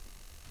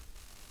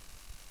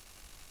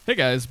Hey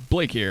guys,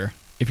 Blake here.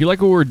 If you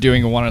like what we're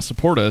doing and want to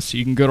support us,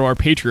 you can go to our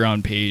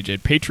Patreon page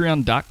at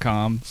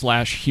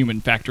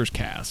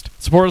patreon.com/humanfactorscast.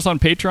 Support us on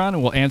Patreon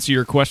and we'll answer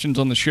your questions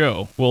on the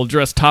show. We'll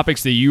address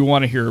topics that you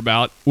want to hear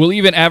about. We'll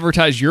even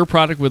advertise your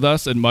product with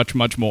us and much,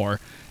 much more.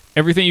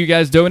 Everything you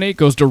guys donate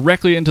goes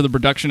directly into the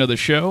production of the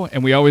show,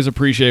 and we always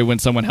appreciate when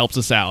someone helps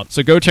us out.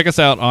 So go check us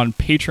out on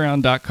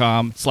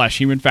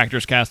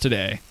patreon.com/humanfactorscast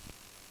today.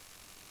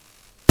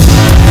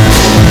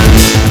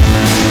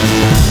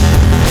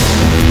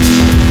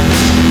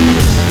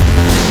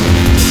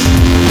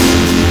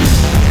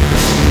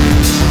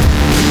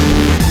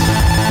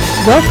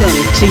 Welcome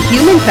to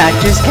Human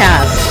Factors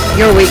Cast,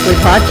 your weekly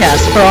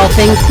podcast for all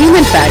things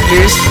human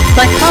factors,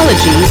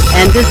 psychology,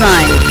 and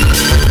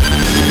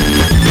design.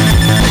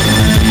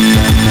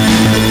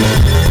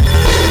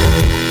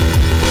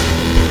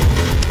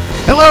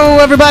 Hello,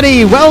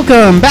 everybody.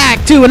 Welcome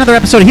back to another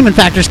episode of Human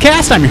Factors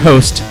Cast. I'm your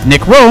host,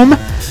 Nick Rome,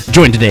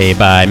 joined today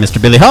by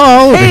Mr. Billy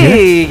Hall over here,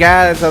 Hey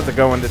guys, how's it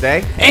going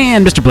today?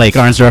 and Mr. Blake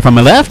Arnsdorf on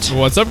my left.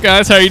 What's up,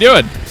 guys? How you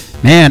doing?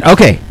 Man,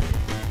 okay.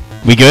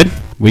 We good?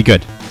 We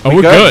good. Oh,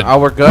 we're good. Oh,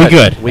 we're good. We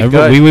good. We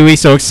good. We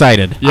so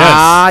excited.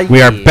 Yes.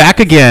 We are back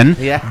again.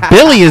 Yeah.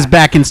 Billy is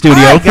back in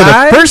studio Hi, for the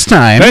guys. first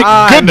time. Thank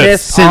goodness. I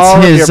missed Since all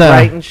of his, your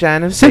bright and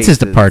shining Since his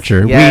faces.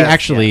 departure,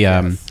 Yes,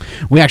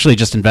 we actually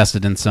just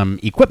invested in some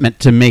equipment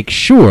to make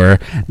sure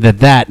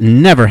that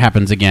never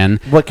happens again.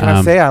 What can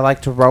I say? I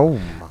like to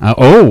roam.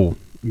 Oh,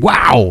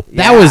 wow.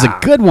 That was a Yeah.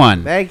 good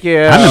one. Thank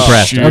you. I'm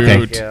impressed. Shoot. Okay.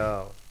 Thank you.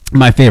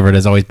 My favorite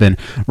has always been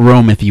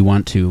roam if you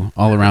want to,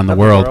 all around the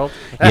world.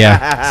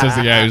 Yeah. Says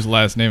the guy whose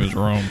last name is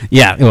Rome.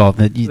 Yeah. Well,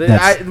 that's...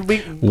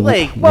 Blake,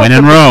 when welcome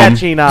in to Rome.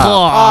 catching up.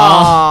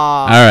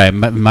 All right.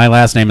 My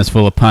last name is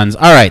full of puns.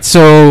 All right.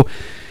 So,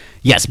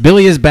 yes,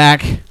 Billy is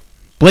back.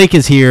 Blake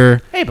is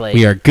here. Hey, Blake.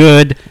 We are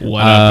good.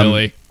 What up,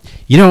 Billy?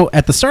 You know,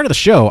 at the start of the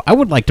show, I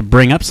would like to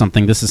bring up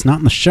something. This is not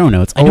in the show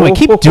notes. I know I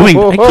keep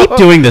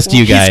doing this to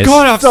you guys. He's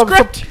going off Some-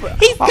 script.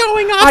 He's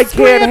going off I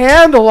script. can't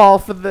handle all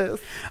for this.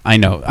 I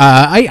know.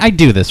 I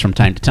do this from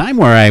time to time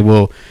where I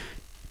will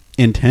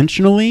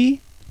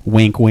intentionally,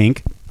 wink,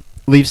 wink,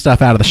 leave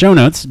stuff out of the show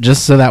notes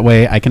just so that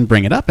way I can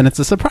bring it up and it's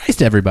a surprise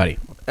to everybody.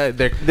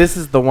 This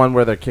is the one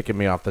where they're kicking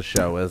me off the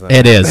show, isn't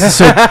it? It is.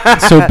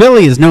 So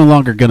Billy is no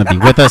longer going to be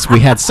with us. We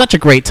had such a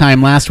great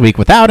time last week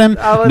without him.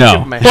 Oh, let's No.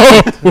 give him a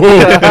hand.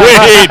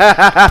 Wait,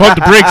 pump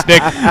the brakes,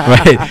 Nick.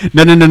 Right.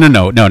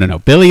 No.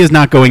 Billy is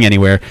not going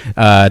anywhere.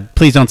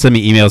 Please don't send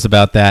me emails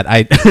about that.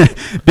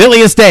 Billy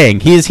is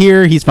staying. He is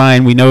here. He's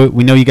fine. We know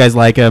you guys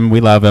like him.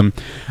 We love him.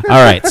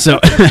 All right. So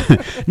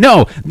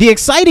no, the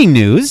exciting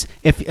news,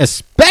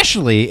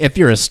 especially if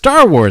you're a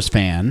Star Wars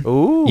fan.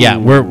 Ooh. Yeah,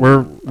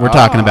 we're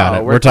talking about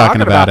it. We're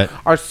talking about it.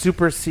 Our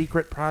super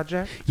secret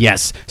project.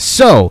 Yes.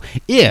 So,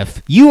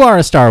 if you are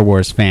a Star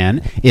Wars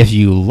fan, if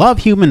you love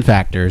Human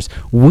Factors,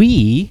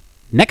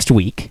 next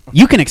week,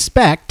 you can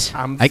expect...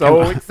 I'm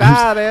so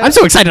excited. I'm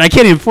so excited. I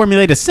can't even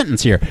formulate a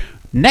sentence here.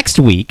 Next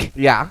week,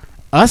 Yeah.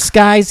 us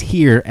guys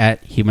here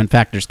at Human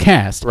Factors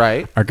Cast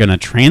Right. are going to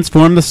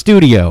transform the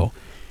studio,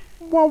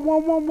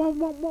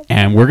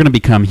 and we're going to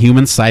become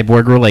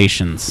human-cyborg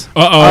relations.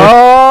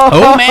 Uh-oh.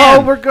 Oh,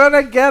 man. We're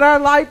gonna get our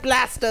light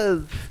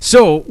blasters.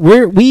 So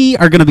we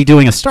are going to be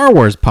doing a Star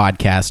Wars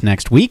podcast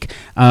next week.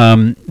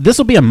 This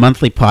will be a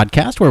monthly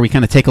podcast where we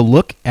kind of take a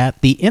look at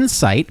the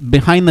insight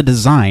behind the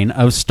design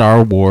of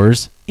Star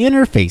Wars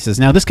interfaces.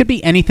 Now, this could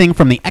be anything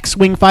from the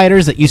X-Wing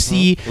fighters that you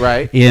see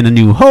Right. in A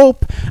New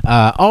Hope,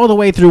 all the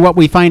way through what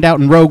we find out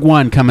in Rogue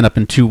One coming up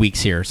in 2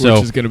 weeks here. So,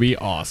 Which is going to be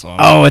awesome.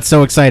 oh, it's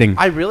so exciting.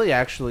 I really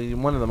actually,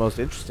 one of the most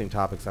interesting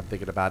topics I'm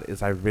thinking about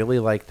is I really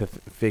like to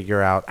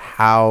figure out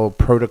how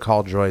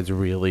protocol droids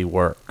really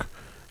work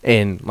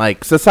in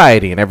like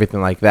society and everything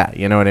like that.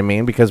 You know what I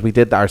mean? Because we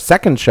did our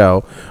second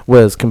show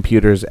was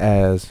computers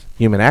as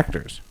human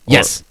actors.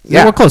 Yes.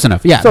 Yeah. We're close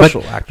enough. Yeah.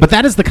 Social but, actors. but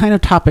that is the kind of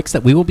topics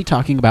that we will be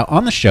talking about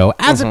on the show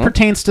as it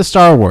pertains to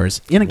Star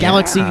Wars in a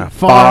galaxy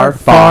far,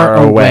 far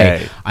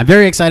away. I'm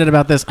very excited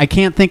about this. I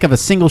can't think of a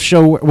single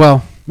show.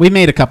 Well, we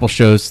made a couple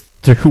shows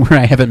where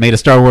I haven't made a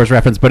Star Wars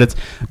reference, but it's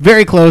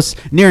very close,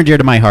 near and dear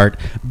to my heart.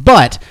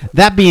 But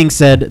that being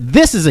said,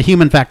 this is a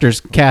Human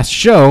Factors Cast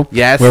show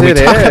Yes, where we it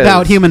talk is.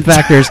 about human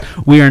factors.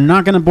 We are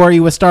not going to bore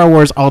you with Star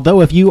Wars,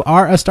 although if you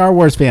are a Star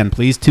Wars fan,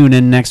 please tune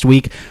in next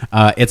week.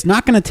 It's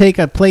not going to take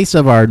a place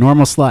of our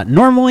normal slot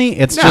normally.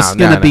 It's just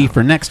going to be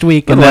for next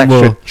week. Little and then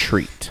extra we'll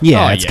treat.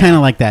 Yeah, Oh, it's yeah. kind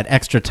of like that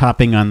extra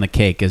topping on the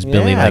cake, as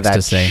Billy likes that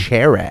to say.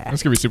 cherry.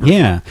 That's going to be super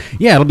Yeah,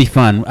 it'll be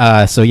fun.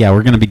 So yeah,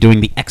 we're going to be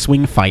doing the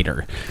X-Wing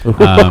fighter,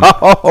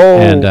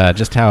 and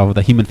just how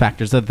the human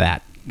factors of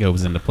that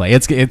goes into play.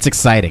 It's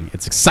exciting.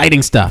 It's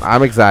exciting stuff.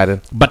 I'm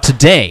excited. But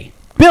today,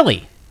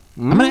 Billy,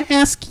 I'm going to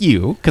ask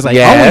you because I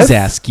Yes? always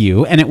ask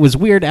you, and it was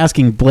weird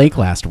asking Blake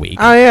last week.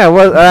 Oh yeah,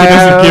 well, He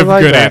doesn't I give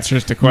like good that.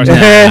 answers to questions.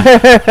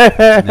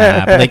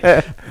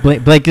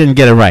 Blake didn't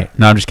get it right.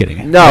 No, I'm just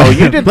kidding. No,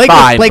 you did Blake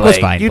fine. Blake was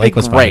Blake. fine. You Blake did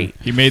was great.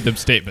 fine. He made them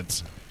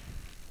statements.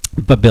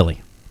 But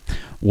Billy,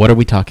 What are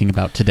we talking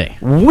about today?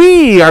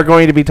 We are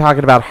going to be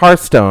talking about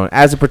Hearthstone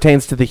as it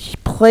pertains to the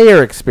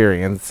player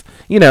experience.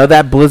 You know,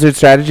 that Blizzard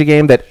strategy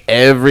game that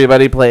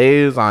everybody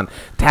plays on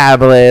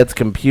tablets,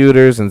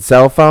 computers, and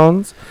cell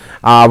phones.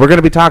 We're going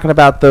to be talking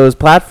about those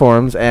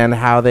platforms and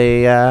how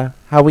they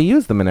how we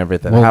use them and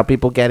everything, Well, how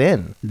people get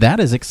in. That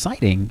is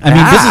exciting. I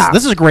mean,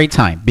 this is a great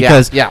time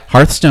because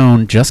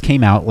Hearthstone just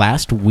came out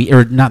last week,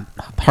 or not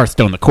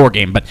Hearthstone, the core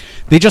game, but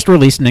they just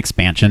released an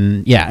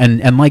expansion. Yeah,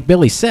 and like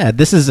Billy said,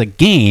 this is a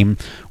game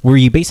where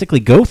you basically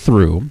go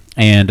through,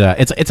 and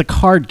it's a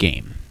card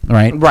game.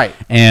 Right.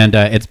 And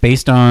it's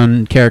based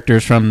on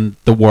characters from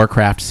the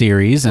Warcraft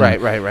series.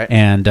 And, Right.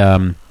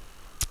 And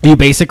you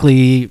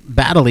basically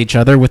battle each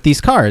other with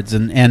these cards.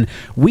 And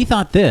we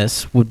thought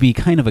this would be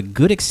kind of a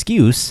good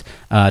excuse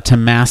to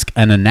mask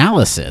an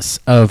analysis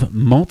of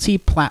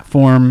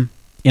multi-platform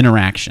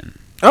interaction.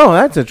 Oh,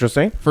 that's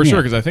interesting. For sure,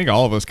 because I think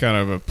all of us kind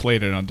of have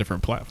played it on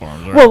different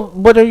platforms. Right? Well,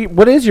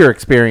 what is your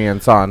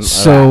experience on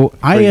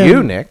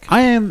you, Nick?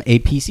 I am a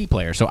PC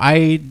player, so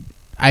I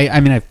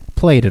mean, I've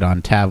played it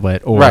on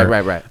tablet or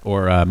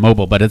or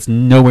mobile, but it's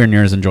nowhere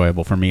near as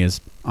enjoyable for me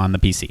as on the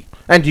PC.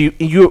 And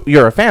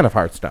you're a fan of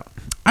Hearthstone?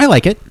 I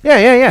like it.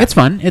 Yeah. It's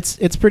fun.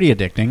 It's pretty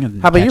addicting.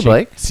 And how about you,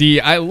 Blake?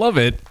 See, I love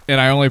it, and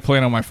I only play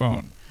it on my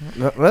phone.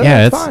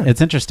 Yeah,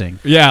 it's interesting.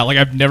 Yeah, like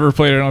I've never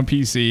played it on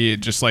PC.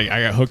 It just like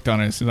I got hooked on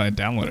it as soon as I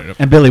downloaded it.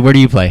 And Billy, where do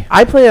you play?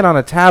 I play it on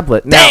a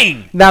tablet.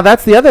 Now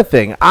that's the other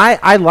thing.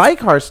 I like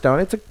Hearthstone.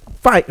 It's a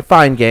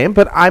fine game,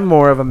 but I'm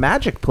more of a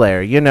Magic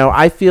player. You know,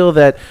 I feel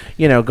that,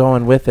 you know,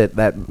 going with it,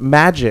 that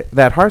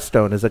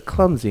Hearthstone is a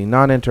clumsy,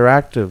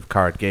 non-interactive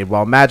card game,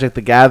 while Magic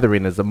the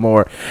Gathering is a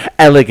more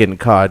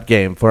elegant card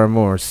game for a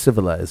more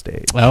civilized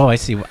age. Oh, I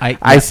see.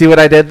 I see what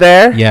I did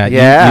there?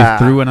 Yeah. You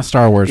threw in a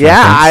Star Wars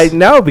reference. I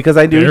know, because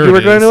I knew you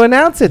were going to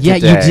announce it today.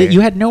 Yeah, you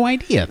had no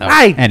idea, though.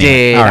 I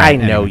did. Right, I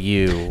know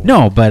you.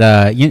 No,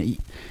 but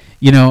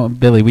you know,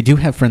 Billy, we do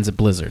have friends at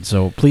Blizzard,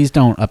 so please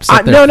don't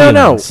upset their feelings.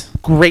 No.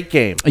 Great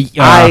game.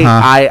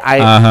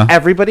 Uh-huh.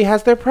 Everybody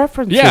has their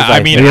preferences. Yeah,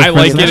 I mean, I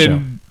like it,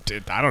 and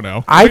I don't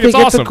know. I think it's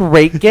awesome. a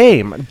great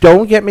game.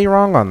 Don't get me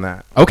wrong on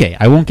that. Okay,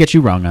 I won't get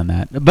you wrong on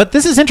that. But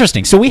this is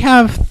interesting. So we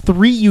have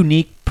 3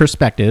 unique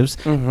perspectives,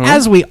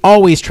 as we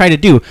always try to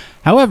do.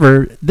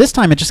 However, this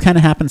time it just kind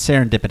of happened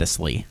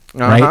serendipitously,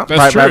 right?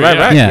 That's true.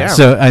 Right. Yeah.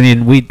 So I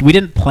mean, we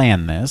didn't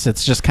plan this.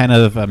 It's just kind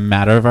of a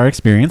matter of our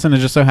experience, and it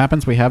just so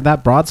happens we have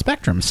that broad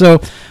spectrum. So,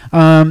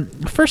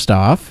 first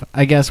off,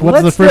 I guess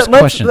what's the first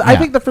question? I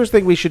think the first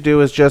thing we should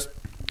do is just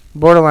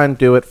borderline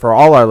do it for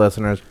all our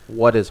listeners.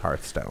 What is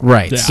Hearthstone?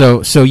 Right.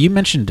 Yeah. So you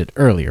mentioned it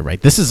earlier,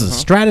 right? This is a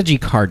strategy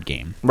card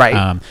game,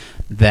 right?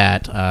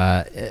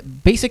 That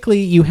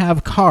basically you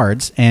have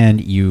cards and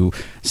you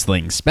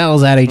sling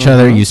spells at each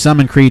other. You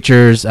summon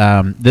creatures.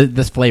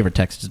 This flavor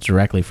text is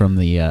directly from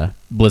the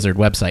Blizzard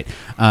website.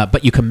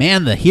 But you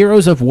command the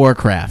heroes of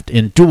Warcraft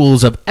in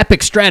duels of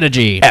epic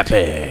strategy.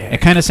 Epic.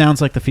 It kind of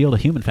sounds like the field of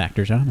human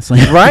factors,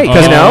 honestly. Right.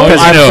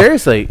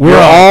 Seriously, we're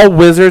all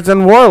wizards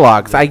and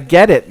warlocks. I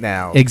get it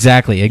now.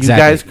 Exactly. You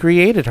guys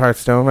created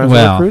Hearthstone as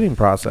a recruiting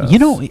process. You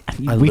know,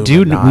 we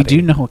do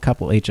know a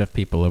couple HF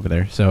people over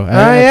there. So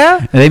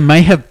yeah, they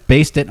might have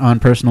based it on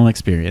personal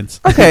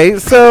experience. Okay,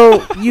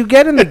 so you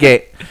get in the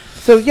game.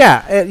 So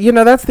yeah, you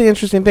know, that's the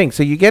interesting thing.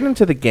 So you get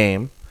into the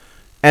game,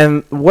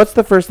 and what's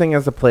the first thing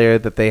as a player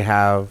that they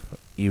have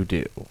you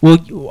do? Well,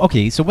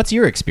 okay, so what's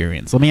your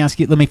experience? Let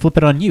me flip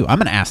it on you. I'm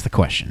going to ask the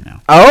question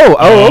now.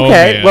 Oh,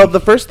 okay. Man. Well,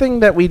 the first thing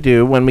that we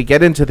do when we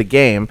get into the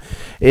game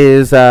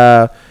is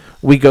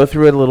we go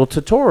through a little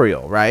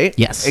tutorial, right?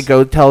 Yes.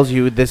 It tells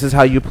you this is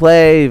how you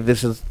play,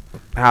 this is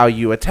how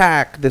you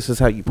attack, this is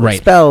how you play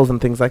spells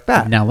and things like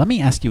that. Now, let me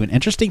ask you an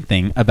interesting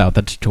thing about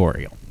the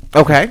tutorial.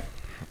 Okay.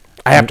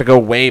 I have to go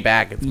way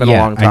back. It's been a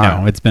long time. I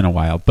know. It's been a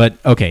while. But,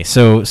 okay,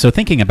 so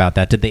thinking about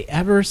that, did they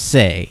ever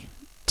say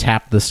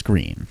tap the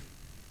screen?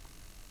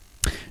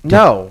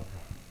 No.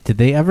 Did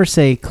they ever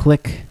say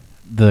click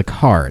the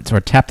cards or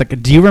tap the...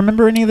 Do you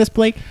remember any of this,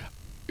 Blake?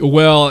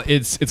 Well,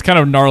 it's kind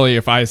of gnarly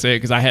if I say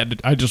it because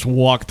I just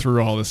walked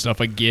through all this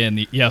stuff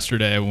again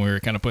yesterday when we were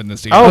kind of putting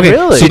this together. Oh,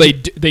 really? So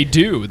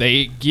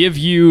they give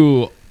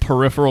you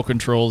peripheral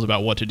controls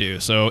about what to do.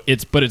 So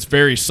it's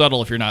very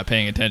subtle if you're not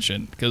paying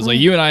attention because like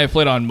you and I have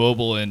played on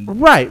mobile and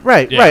right.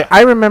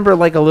 I remember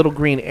like a little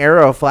green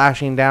arrow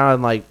flashing down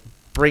and like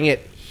bring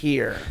it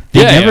here.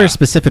 They never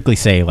specifically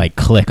say like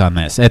click on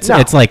this. It's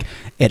like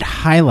it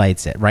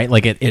highlights it, right?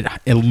 Like it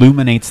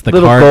illuminates the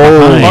little card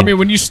gold. behind. I mean,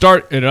 when you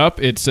start it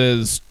up, it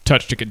says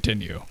touch to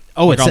continue.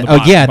 Oh, like that's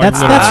right.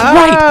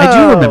 I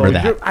do remember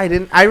that.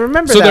 I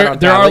remember so that. So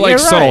there are like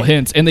subtle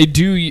hints, and they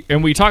do,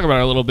 and we talk about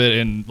it a little bit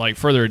in like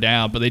further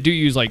down, but they do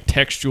use like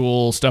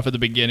textual stuff at the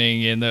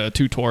beginning in the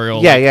tutorial.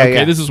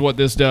 Okay, this is what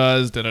this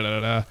does. Da da da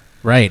da.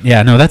 Right.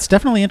 Yeah. No, that's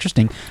definitely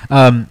interesting.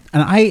 And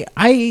I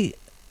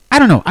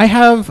don't know. I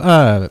have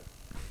a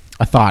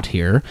thought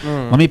here.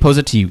 Let me pose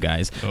it to you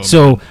guys.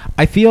 So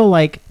I feel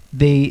like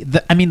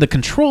the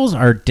controls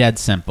are dead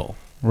simple,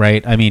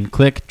 right? I mean,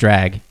 click,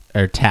 drag,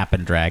 or tap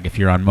and drag if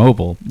you're on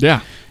mobile. Yeah.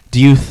 do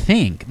you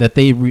think that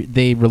they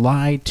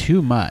rely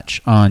too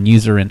much on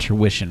user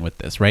intuition with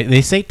this? Right?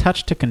 They say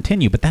touch to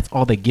continue, but that's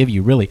all they give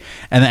you really.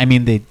 And I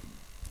mean,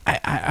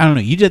 I don't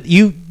know. You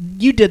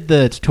did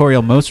the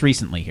tutorial most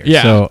recently here.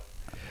 Yeah. So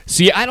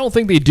see, I don't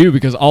think they do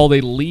because all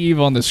they leave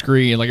on the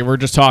screen, like if we're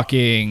just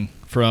talking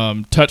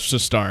from touch to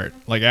start,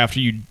 like after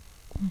you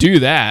do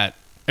that,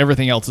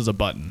 everything else is a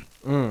button.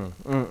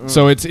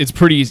 So it's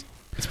pretty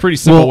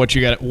simple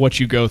what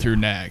you go through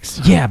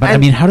next. Yeah, but I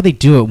mean, how do they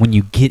do it when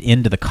you get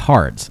into the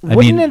cards?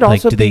 Wouldn't it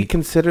also be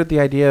considered the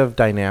idea of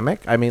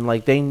dynamic? I mean,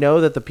 like they know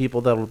that the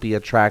people that will be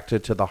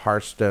attracted to the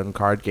Hearthstone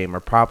card game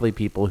are probably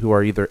people who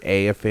are either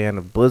A, fan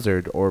of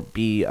Blizzard, or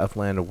B, a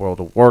fan of World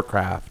of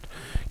Warcraft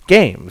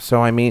games.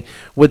 So I mean,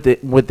 would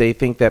they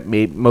think that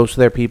most of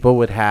their people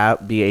would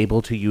be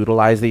able to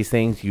utilize these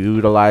things,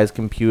 utilize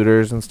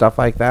computers and stuff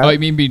like that? Oh, you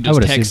mean being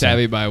just tech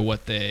savvy by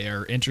what they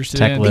are interested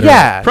in?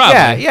 Yeah,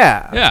 probably.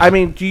 Yeah. I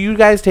mean, do you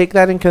guys take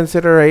that in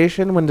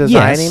consideration when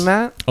designing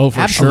that? Oh, for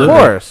Absolutely. sure.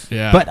 Of course.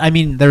 Yeah. But I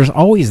mean, there's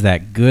always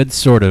that good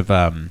sort of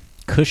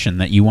cushion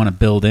that you want to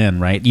build in,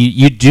 right?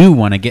 You do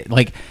want to get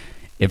like.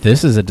 If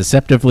this is a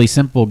deceptively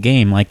simple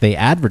game like they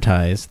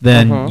advertise,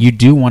 then you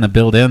do want to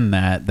build in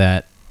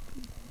that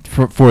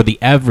for the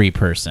every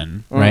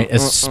person, right?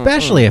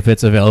 Especially if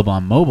it's available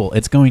on mobile,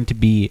 it's going to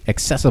be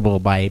accessible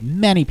by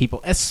many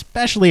people,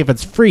 especially if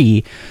it's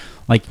free.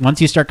 Like once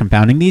you start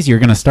compounding these, you're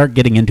going to start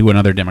getting into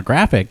another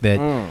demographic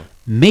that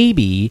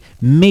maybe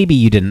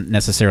you didn't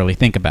necessarily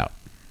think about.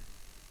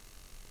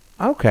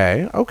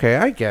 Okay,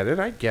 I get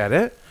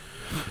it.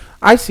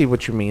 I see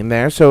what you mean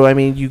there. So, I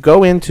mean, you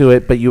go into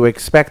it, but you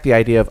expect the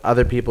idea of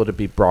other people to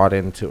be brought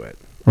into it.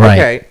 Right.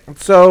 Okay,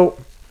 so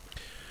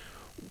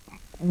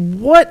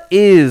what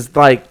is,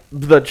 like,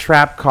 the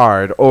trap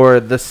card or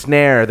the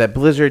snare that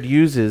Blizzard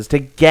uses to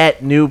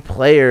get new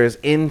players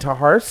into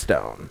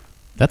Hearthstone?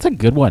 That's a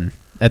good one.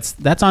 That's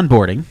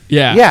onboarding.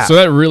 Yeah. So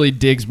that really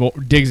digs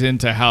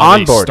into how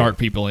they start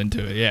people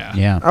into it. Yeah.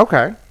 Yeah.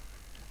 Okay.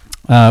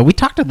 We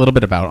talked a little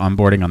bit about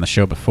onboarding on the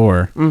show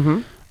before.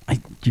 Mm-hmm. Do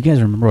you guys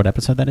remember what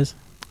episode that is?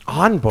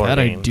 Onboarding. That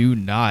I do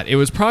not. It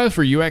was probably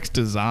for UX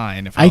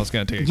design. If I was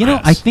going to take a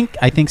class.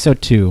 I think so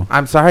too.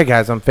 I'm sorry,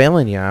 guys. I'm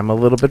failing you. I'm a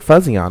little bit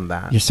fuzzy on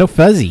that. You're so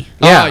fuzzy.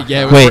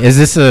 Yeah. Wait, is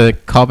this a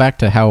callback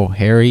to how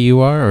hairy you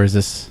are, or is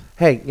this?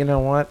 Hey, you know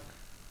what?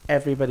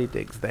 Everybody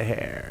digs the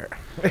hair.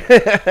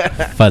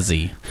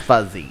 Fuzzy.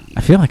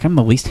 I feel like I'm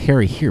the least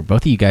hairy here.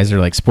 Both of you guys are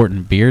like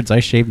sporting beards. I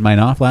shaved mine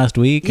off last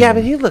week. Yeah,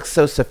 but he looks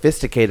so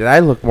sophisticated. I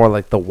look more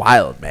like the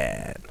wild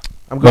man.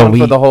 I'm going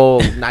for the whole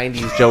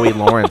 90s Joey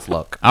Lawrence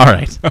look. All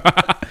right.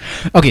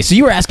 Okay, so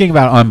you were asking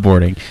about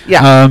onboarding.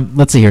 Yeah.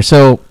 Let's see here.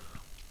 So,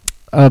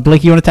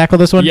 Blake, you want to tackle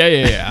this one?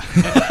 Yeah.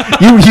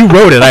 You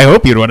wrote it. I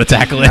hope you'd want to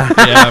tackle it.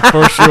 Yeah,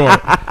 for sure.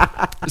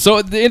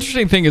 So the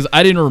interesting thing is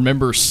I didn't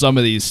remember some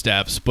of these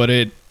steps, but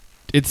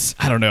it's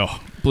I don't know.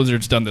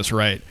 Blizzard's done this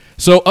right.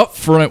 So up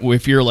front,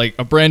 if you're like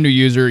a brand new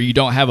user, you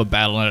don't have a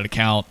Battle.net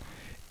account,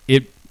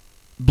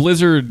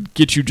 Blizzard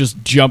gets you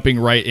just jumping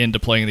right into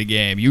playing the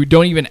game. You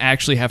don't even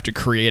actually have to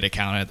create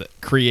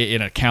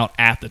an account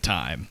at the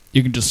time.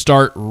 You can just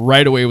start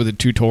right away with a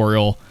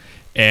tutorial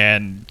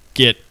and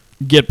get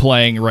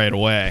playing right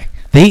away.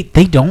 They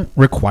don't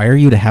require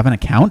you to have an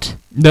account?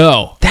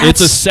 No,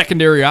 it's a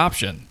secondary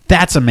option.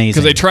 That's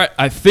amazing. Because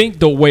I think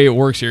the way it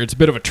works here, it's a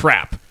bit of a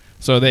trap.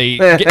 So they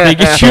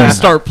get you to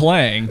start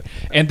playing,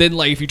 and then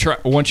like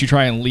once you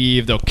try and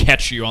leave, they'll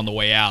catch you on the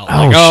way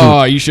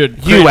out. You should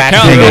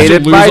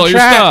activated lose all your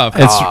stuff.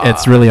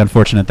 It's really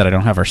unfortunate that I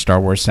don't have our Star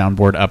Wars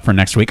soundboard up for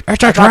next week.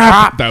 It's a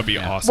trap. That would be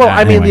awesome. Well,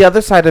 I mean, the other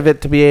side of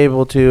it, to be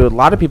able to, a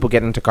lot of people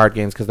get into card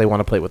games because they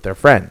want to play with their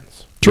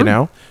friends. True. You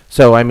know,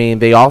 so I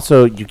mean,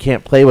 you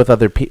can't play with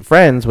other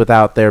friends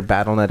without their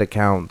Battle.net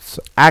accounts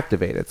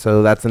activated.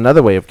 So that's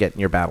another way of getting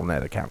your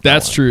Battle.net account.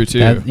 That's true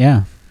too.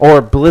 Yeah. Or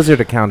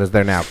Blizzard account, as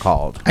they're now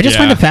called. I just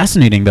find it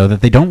fascinating, though,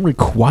 that they don't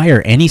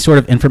require any sort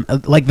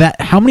of like that.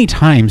 How many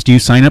times do you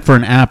sign up for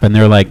an app and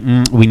they're like,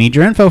 we need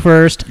your info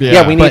first?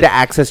 Yeah, we need to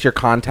access your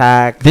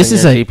contact. This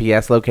is a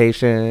GPS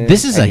location.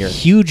 This is a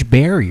huge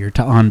barrier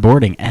to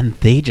onboarding, and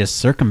they just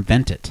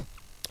circumvent it.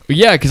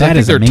 Yeah, because I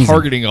think they're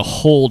targeting a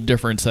whole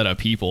different set of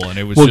people, and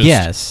it was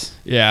yes.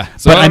 Yeah.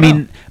 So but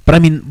I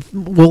mean,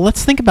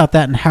 let's think about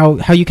that and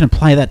how you can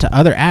apply that to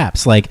other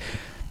apps. Like,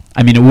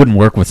 I mean, it wouldn't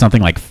work with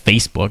something like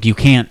Facebook. You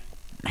can't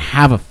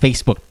have a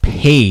Facebook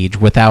page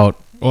without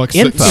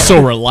info. It's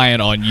so reliant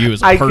on you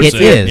as a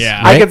person. It is.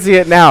 Yeah. I can see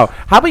it now.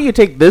 How about you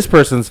take this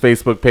person's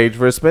Facebook page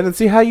for a spin and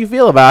see how you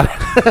feel about it?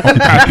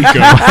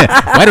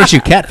 Why don't you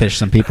catfish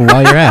some people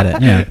while you're at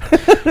it?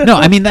 Yeah. No,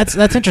 I mean, that's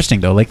interesting,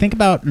 though. Like, think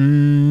about,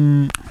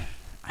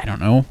 I don't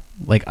know,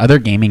 like other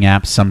gaming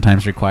apps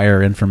sometimes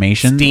require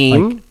information.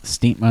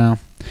 Steam? Well...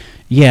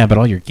 Yeah, but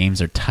all your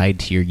games are tied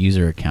to your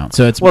user account,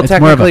 so it's Well, it's more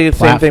of technically, a the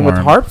same thing with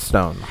platform.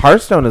 Hearthstone.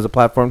 Hearthstone is a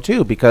platform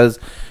too, because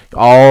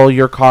all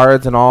your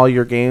cards and all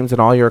your games and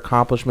all your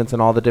accomplishments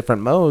and all the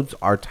different modes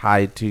are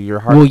tied to your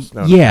Well,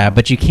 Hearthstone. yeah, account.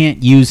 but you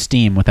can't use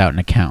Steam without an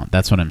account.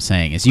 That's what I'm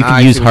saying. Is you I can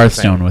see use what you're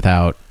Hearthstone saying.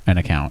 without an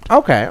account.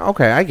 Okay,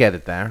 I get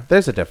it there.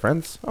 There's a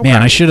difference. Okay.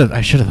 Man, I should have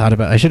thought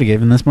about. I should have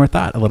given this more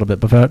thought a little bit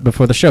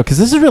before the show, because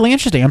this is really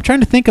interesting. I'm trying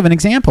to think of an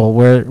example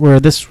where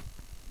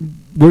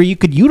you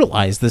could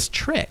utilize this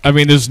trick. I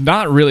mean, there's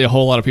not really a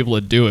whole lot of people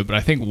that do it, but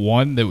I think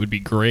one that would be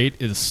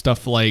great is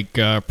stuff like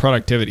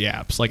productivity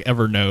apps, like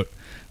Evernote.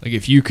 Like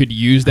if you could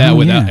use that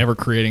without ever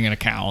creating an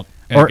account,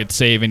 and Or- it could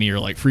save any of your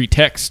like free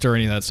text or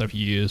any of that stuff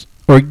you use.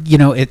 Or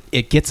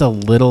it gets a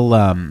little.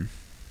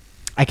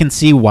 I can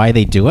see why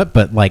they do it,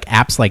 but like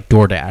apps like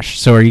DoorDash.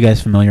 So are you guys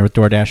familiar with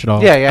DoorDash at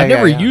all? Yeah, I've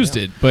never used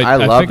it, but I I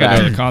love think I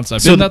know that. the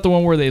concept. So Isn't that the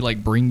one where they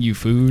like bring you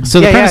food? So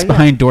the Yeah, premise yeah.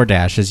 behind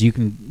DoorDash is you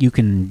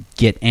can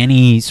get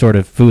any sort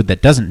of food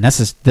that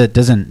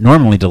doesn't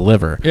normally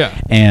deliver. Yeah.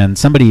 And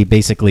somebody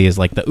basically is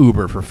like the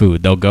Uber for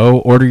food. They'll go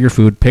order your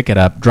food, pick it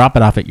up, drop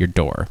it off at your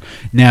door.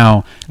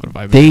 Now, What have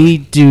I been they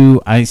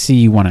do. I see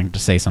you wanting to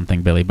say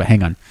something, Billy, but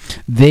hang on.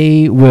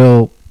 They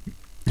will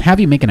have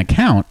you make an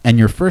account, and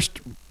your first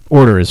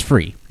order is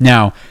free.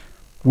 Now,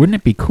 wouldn't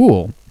it be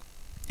cool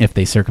if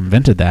they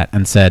circumvented that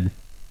and said,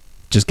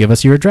 just give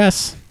us your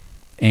address,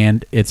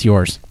 and it's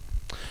yours?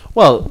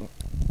 Well,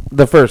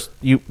 the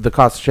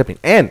cost of shipping,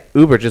 and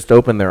Uber just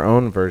opened their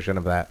own version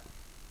of that.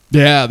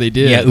 Yeah, they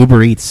did. Yeah,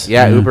 Uber Eats.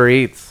 Yeah, Uber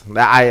Eats.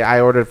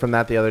 I ordered from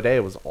that the other day.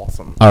 It was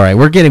awesome. All right,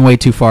 we're getting way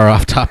too far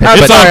off topic. I'm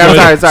but- sorry, I'm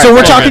sorry, sorry. So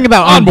we're sorry. talking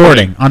about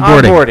Onboarding.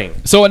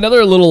 onboarding. So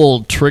another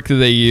little trick that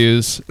they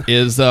use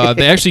is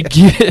they actually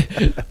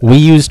get. We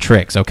use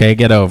tricks, okay?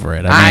 Get over it.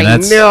 I mean, I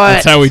that's, knew it.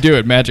 That's how we do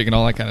it, magic and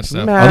all that kind of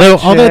stuff.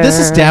 Although this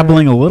is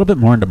dabbling a little bit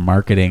more into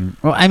marketing.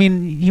 Well, I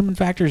mean, human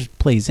factors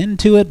plays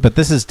into it, but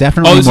this is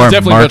definitely Oh, this more is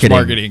definitely much marketing.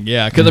 marketing.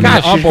 Yeah, because I mean,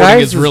 Gosh, your onboarding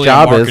guys' is really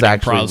job a marketing is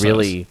actually process.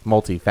 really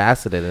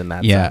multifaceted in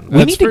that Yeah, sense. we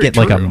That's need to very get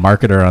like a true.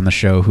 marketer on the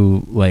show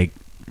who like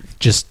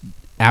just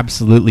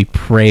absolutely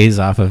preys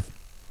off of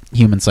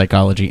human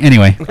psychology.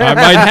 Anyway, I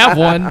might have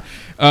one,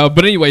 but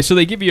anyway, so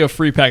they give you a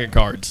free pack of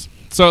cards.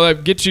 So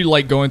that gets you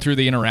like going through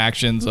the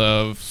interactions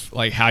of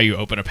like how you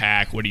open a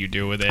pack, what do you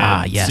do with it,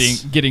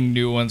 Yes. getting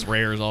new ones,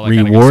 rares, all that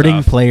rewarding kind of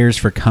good stuff. players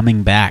for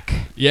coming back.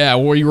 Yeah,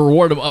 or you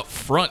reward them up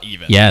front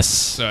even. Yes.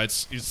 So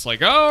it's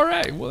like, oh, all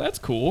right, well that's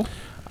cool.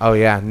 Oh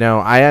yeah, no,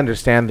 I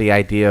understand the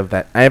idea of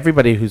that.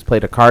 Everybody who's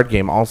played a card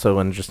game also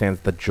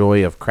understands the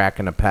joy of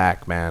cracking a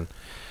pack, man.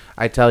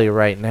 I tell you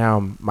right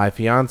now, my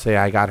fiance,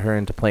 I got her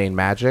into playing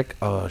Magic.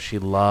 Oh, she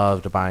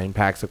loved buying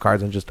packs of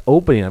cards and just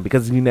opening them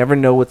because you never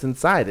know what's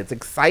inside. It's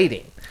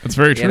exciting. That's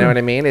very true. You know what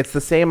I mean? It's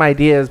the same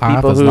idea as people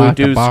Papa's who like a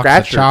do box of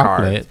scratcher cards.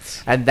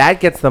 chocolates. And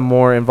that gets them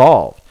more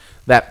involved.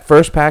 That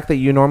first pack that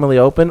you normally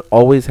open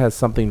always has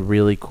something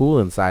really cool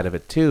inside of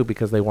it too,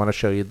 because they want to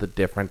show you the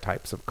different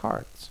types of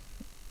cards.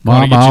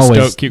 Wanna Mom get you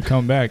always, stoked, keep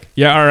coming back.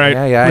 Yeah, all right.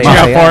 Yeah, what yeah, you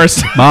got yeah. for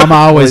us? Mom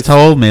always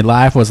told me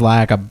life was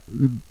like a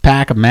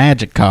pack of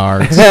magic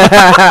cards.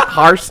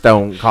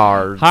 Hearthstone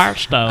cards.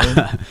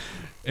 Hearthstone.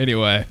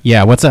 Anyway.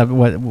 Yeah, what's up?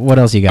 What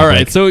else you got? All right,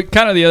 Blake? so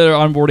kind of the other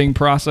onboarding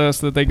process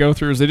that they go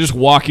through is they just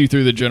walk you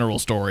through the general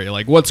story,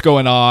 like what's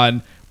going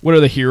on, what are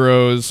the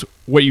heroes,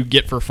 what you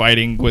get for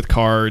fighting with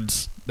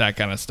cards, that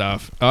kind of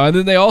stuff. And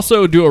then they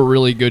also do a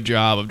really good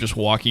job of just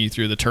walking you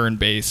through the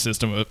turn-based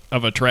system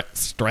of a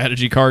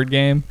strategy card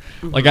game.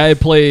 Like I had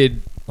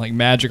played like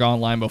Magic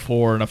Online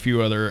before and a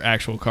few other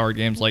actual card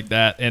games like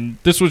that, and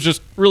this was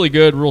just really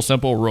good, real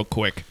simple, real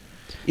quick.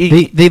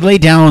 They lay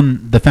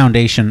down the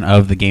foundation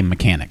of the game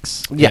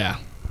mechanics. Yeah.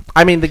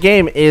 I mean, the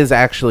game is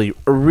actually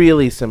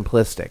really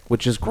simplistic,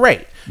 which is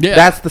great. Yeah.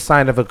 That's the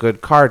sign of a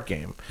good card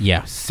game.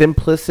 Yeah.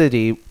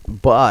 Simplicity,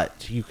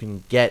 but you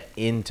can get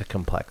into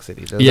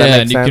complexity. Does Yeah, that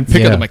make and sense? you can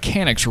pick up Yeah. the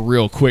mechanics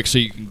real quick so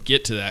you can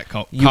get to that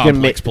You can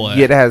complex play.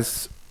 It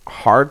has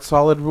hard,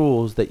 solid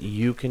rules that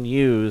you can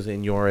use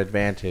in your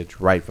advantage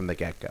right from the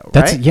get-go,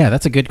 That's right?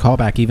 that's a good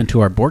callback even to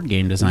our board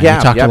game design. Yeah,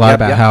 we talked yep, a lot yep,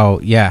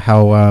 about yep.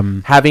 how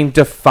Having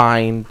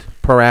defined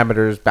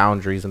parameters,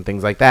 boundaries, and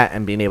things like that,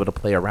 and being able to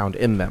play around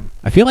in them.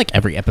 I feel like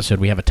every episode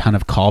we have a ton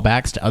of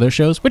callbacks to other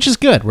shows, which is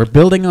good. We're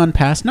building on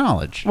past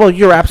knowledge. Well,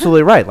 you're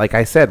absolutely right. Like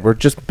I said, we're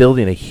just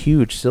building a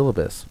huge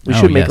syllabus. We Oh,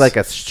 should make yes. like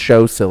a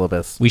show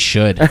syllabus. We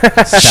should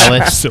sell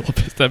it.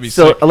 Syllabus, that'd be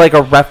So, sick. like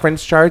a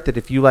reference chart that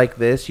if you like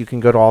this, you can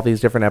go to all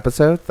these different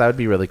episodes. That would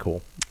be really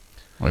cool.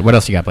 Wait, what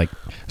else you got, Blake?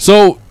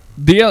 So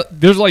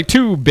there's like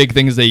two big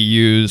things they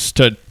use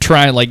to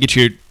try and like get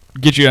you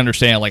to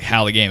understand like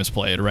how the game is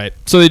played, right?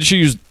 So they just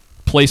use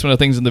placement of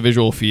things in the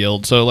visual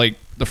field. So like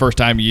the first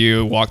time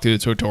you walk through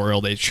the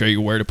tutorial, they show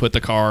you where to put the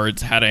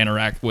cards, how to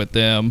interact with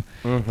them,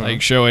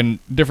 like showing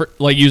different,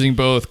 like using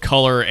both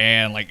color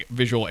and like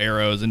visual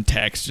arrows and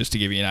text just to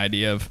give you an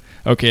idea of,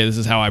 okay, this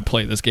is how I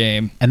play this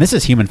game. And this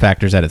is human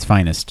factors at its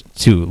finest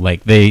too.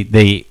 Like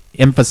they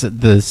emphasize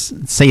the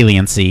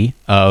saliency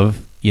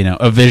of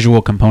a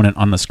visual component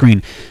on the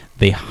screen.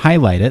 they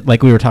highlight it,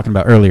 like we were talking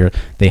about earlier.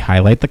 They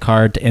highlight the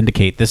card to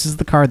indicate this is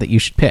the card that you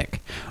should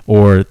pick,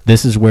 or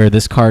this is where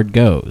this card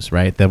goes,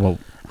 right? That will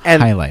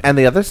highlight. And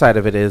the other side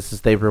of it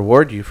is they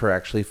reward you for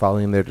actually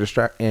following their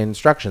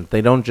instructions.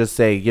 They don't just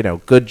say,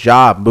 good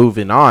job,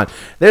 moving on.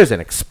 There's an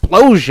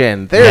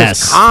explosion.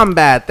 There's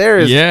combat.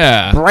 There's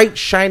bright,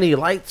 shiny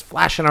lights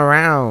flashing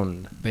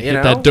around. They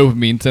hit that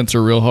dopamine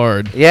sensor real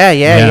hard.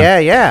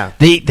 Yeah.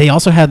 They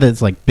also have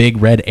this like big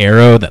red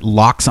arrow that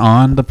locks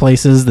on to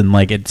places. Then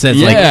like it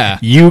says like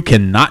you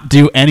cannot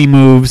do any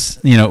moves.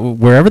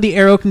 Wherever the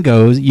arrow can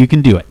go, you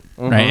can do it.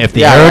 Right? If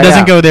the arrow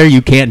doesn't go there,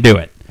 you can't do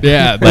it.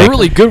 Yeah, they're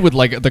really good with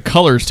like the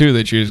colors too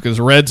they choose,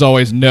 because red's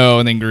always no,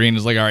 and then green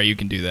is like, all right, you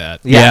can do that.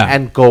 Yeah,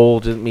 and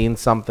gold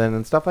means something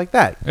and stuff like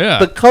that. Yeah,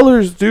 the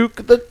colors,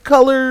 Duke. The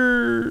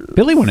colors.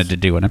 Billy wanted to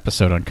do an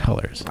episode on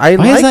colors. I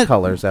like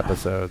colors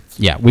episodes.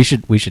 Yeah, we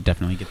should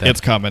definitely get that. It's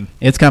coming.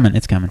 It's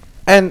coming.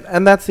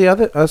 And that's the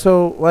other.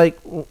 So like,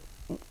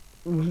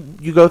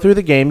 you go through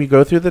the game, you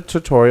go through the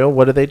tutorial.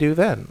 What do they do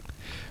then?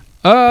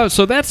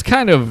 So that's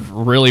kind of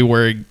really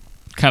where it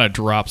kind of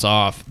drops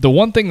off. The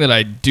one thing that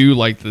I do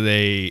like that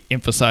they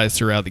emphasize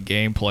throughout the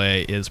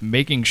gameplay is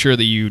making sure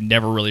that you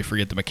never really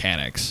forget the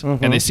mechanics.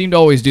 Mm-hmm. And they seem to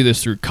always do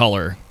this through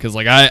color, because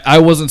like I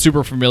wasn't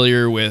super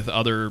familiar with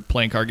other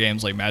playing card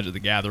games like Magic the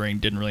Gathering,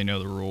 didn't really know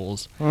the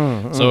rules.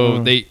 Mm-hmm.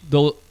 So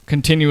they'll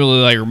continually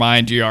like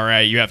remind you, all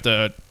right, you have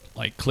to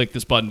like click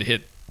this button to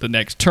hit the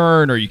next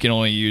turn, or you can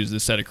only use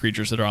this set of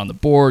creatures that are on the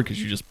board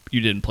because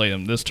you didn't play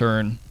them this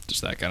turn,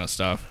 just that kind of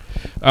stuff.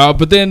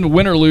 But then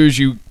win or lose,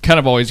 you kind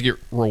of always get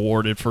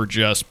rewarded for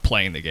just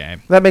playing the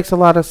game. That makes a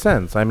lot of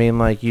sense. I mean,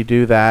 like, you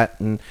do that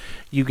and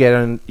you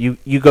get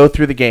you go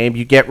through the game,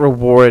 you get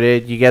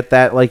rewarded, you get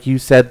that, like you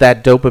said,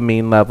 that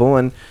dopamine level.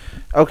 And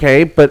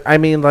okay, but I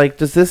mean, like,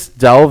 does this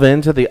delve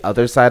into the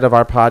other side of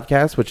our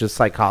podcast, which is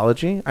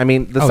psychology? I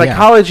mean, the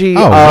psychology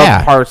of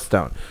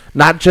Hearthstone.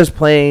 Not just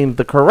playing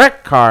the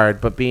correct card,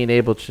 but being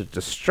able to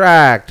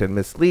distract and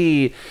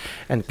mislead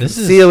and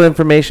conceal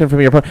information from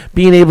your opponent.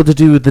 Being able to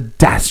do the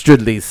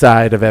dastardly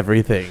side of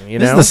everything,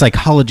 This is the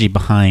psychology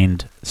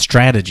behind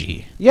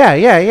strategy.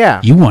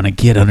 Yeah. You want to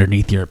get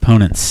underneath your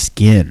opponent's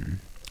skin.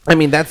 I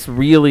mean, that's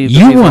really the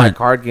reason why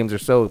card games are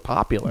so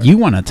popular. You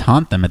want to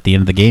taunt them at the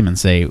end of the game and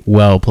say,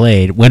 well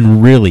played, when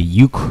really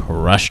you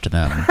crushed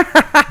them.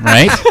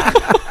 Right?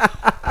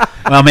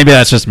 Well, maybe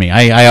that's just me.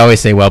 I always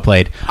say well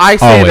played. I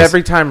say it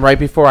every time right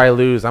before I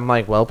lose. I'm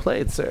like, well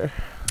played, sir.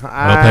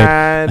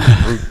 And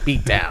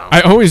beat down.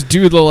 I always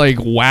do the like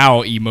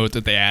wow emote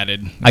that they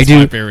added. That's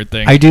my favorite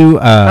thing. I do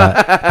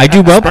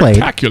well played.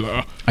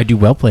 Spectacular. I do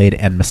well played,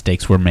 and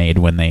mistakes were made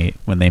when they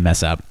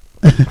mess up.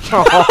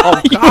 Oh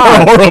God! You're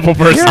a horrible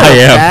person. You're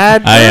a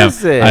bad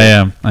person.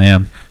 I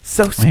am.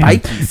 So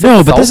spiky.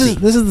 No, but this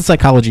is the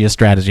psychology of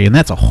strategy, and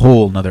that's a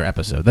whole nother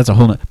episode.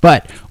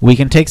 But we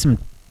can take some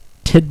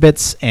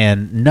tidbits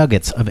and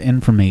nuggets of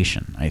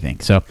information, I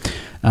think. So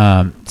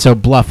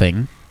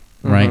bluffing,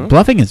 right? Mm-hmm.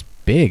 Bluffing is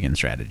big in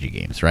strategy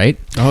games, right?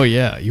 Oh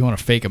yeah, you want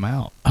to fake them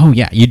out. Oh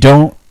yeah, you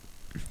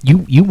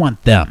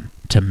want them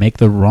to make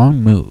the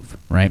wrong move,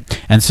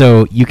 right? And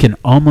so you can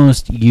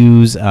almost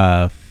use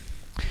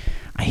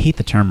I hate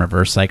the term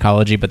reverse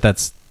psychology, but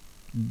that's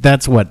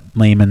what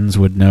layman's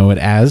would know it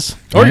as.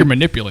 Or you're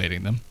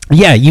manipulating them.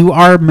 Yeah, you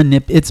are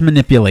it's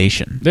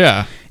manipulation.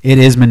 Yeah. It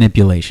is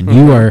manipulation.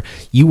 Mm-hmm.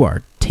 You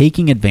are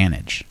taking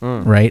advantage,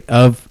 right,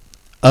 of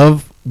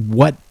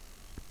what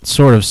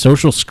sort of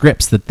social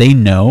scripts that they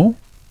know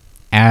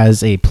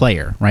as a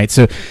player, right?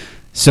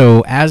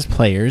 So as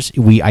players,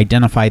 we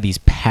identify these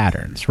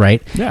patterns,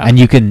 right? Yeah. And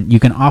you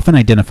can often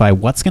identify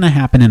what's going to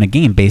happen in a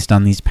game based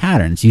on these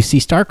patterns. You see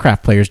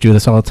StarCraft players do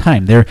this all the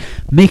time. They're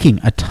making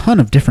a ton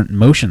of different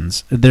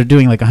motions. They're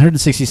doing like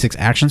 166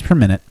 actions per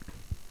minute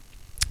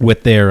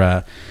with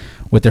their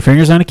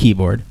fingers on a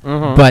keyboard,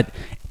 but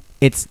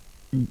it's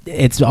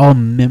all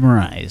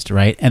memorized,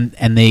 right?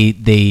 And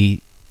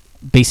they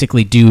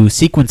basically do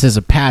sequences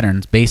of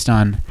patterns based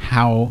on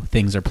how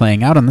things are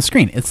playing out on the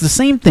screen. It's the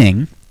same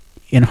thing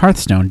in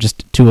Hearthstone,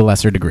 just to a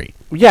lesser degree.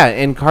 Yeah,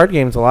 in card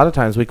games, a lot of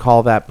times we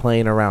call that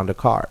playing around a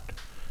card.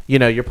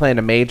 You're playing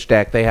a mage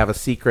deck, they have a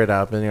secret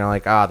up, and you're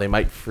like, they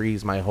might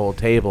freeze my whole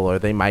table, or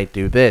they might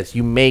do this.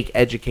 You make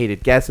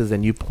educated guesses,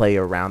 and you play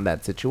around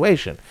that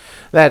situation.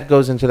 That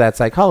goes into that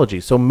psychology.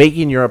 So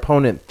making your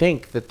opponent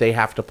think that they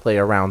have to play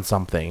around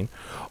something,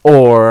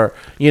 or,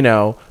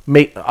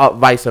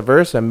 vice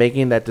versa,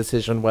 making that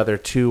decision whether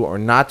to or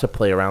not to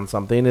play around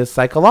something is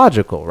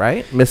psychological,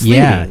 right?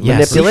 Misleading,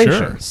 manipulation.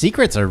 Sure.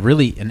 Secrets are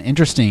really an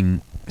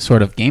interesting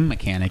sort of game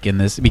mechanic in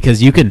this,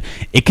 because it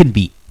can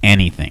be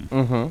anything.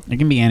 Mm-hmm. It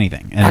can be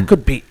anything. And that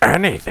could be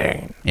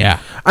anything. Yeah.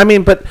 I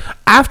mean, but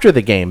after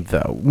the game,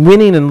 though,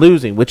 winning and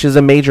losing, which is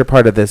a major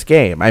part of this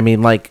game, I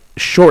mean, like,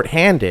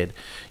 shorthanded,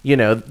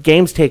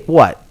 games take,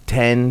 10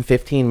 10,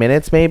 15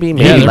 minutes, maybe Yeah,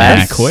 they're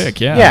less. pretty quick.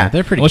 Yeah, Yeah.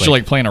 They're pretty Unless quick. you're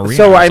like playing arena.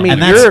 So or I something. mean,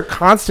 And that's- you're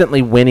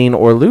constantly winning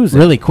or losing.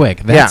 Really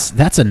quick.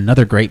 That's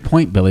another great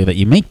point, Billy, that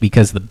you make,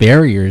 because the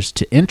barriers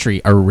to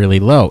entry are really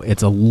low.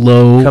 It's a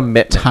low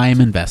Commitment.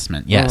 time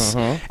investment. Yes.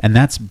 Mhm. And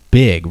that's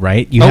big,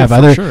 right? You Oh, have for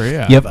other sure,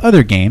 yeah. you have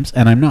other games,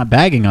 and I'm not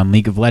bagging on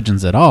League of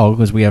Legends at all,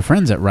 because we have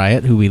friends at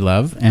Riot who we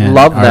love and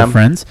Love our them.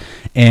 friends.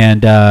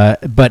 And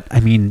but I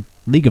mean,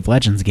 League of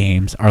Legends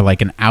games are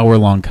like an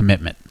hour-long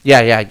commitment.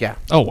 Yeah.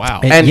 Oh wow.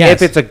 And- And yes.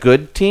 if it's a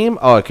good team,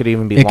 it could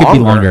even be It longer. could be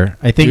longer.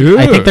 I think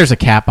Good. there's a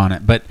cap on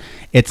it, but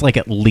it's like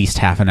at least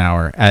half an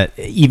hour.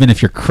 Even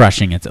if you're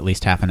crushing, it's at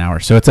least half an hour.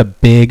 So it's a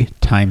big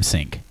time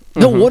sink.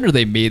 No wonder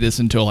they made this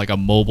into like a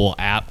mobile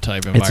app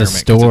type environment. 'cause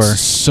store. It's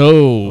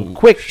so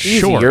Quick, easy.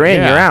 short, You're in,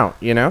 yeah. you're out.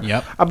 You know.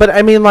 Yep. But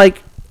I mean,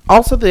 like,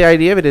 also the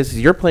idea of it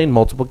is you're playing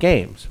multiple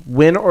games.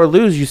 Win or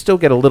lose, you still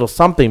get a little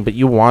something, but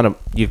you want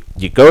to.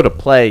 You go to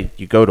play.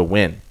 You go to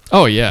win.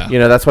 Oh yeah. You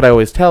know, that's what I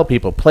always tell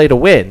people. Play to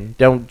win.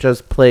 Don't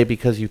just play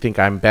because you think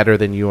I'm better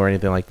than you or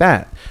anything like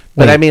that.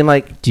 But Wait. I mean,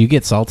 like, Do you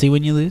get salty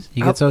when you lose?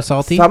 You get so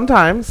salty?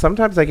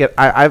 Sometimes I get.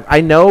 I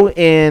know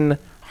in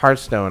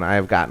Hearthstone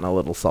I've gotten a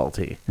little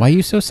salty. Why are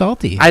you so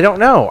salty? I don't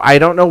know. I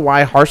don't know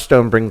why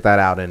Hearthstone brings that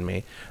out in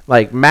me.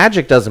 Like,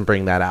 Magic doesn't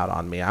bring that out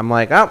on me. I'm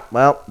like, oh,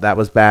 well, that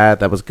was bad.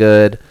 That was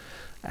good.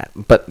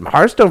 But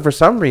Hearthstone, for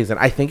some reason,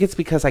 I think it's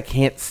because I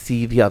can't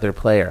see the other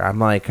player. I'm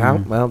like,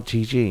 oh, well,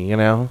 GG, you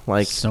know?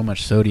 Like, so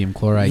much sodium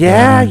chloride.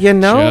 yeah, going on. you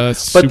know?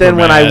 Just But then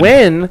super when I mad.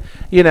 win,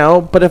 you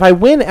know, but if I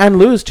win and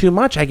lose too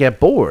much, I get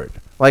bored.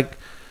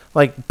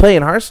 Like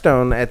playing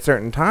Hearthstone at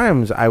certain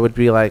times, I would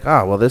be like,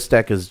 oh, well, this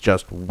deck is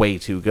just way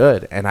too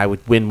good. And I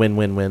would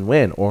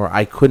win. Or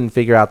I couldn't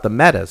figure out the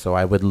meta, so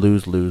I would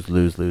lose.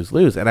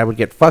 And I would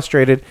get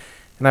frustrated,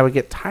 and I would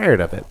get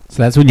tired of it.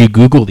 So that's when you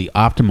Google the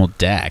optimal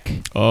deck.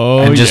 Oh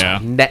And just- yeah.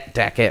 Net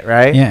deck it,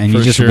 right? Yeah, and you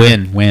For just sure.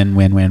 win.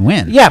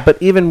 Yeah, but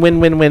even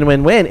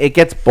win, it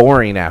gets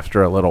boring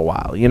after a little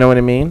while. You know what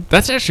I mean?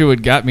 That's actually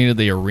what got me to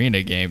the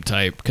arena game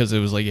type, because it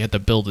was like you had to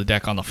build a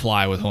deck on the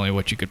fly with only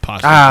what you could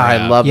possibly. I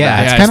grab. love Yeah,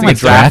 that. it's Yeah, kind of I like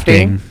think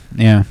drafting.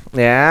 Yeah.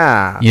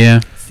 Yeah. Yeah.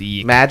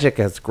 See. Magic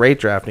has great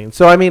drafting.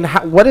 So, I mean,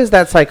 what is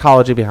that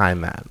psychology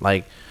behind that?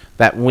 Like,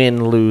 that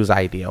win-lose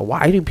idea.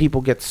 Why do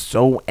people get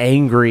so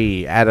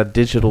angry at a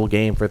digital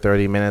game for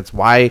 30 minutes?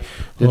 Why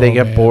do they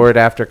get man. bored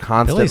after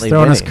constantly Billy's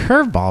throwing us winning?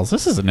 curveballs.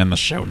 This isn't in the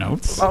show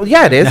notes. Oh,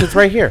 yeah, it is. It's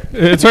right here.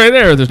 It's right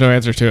there. There's no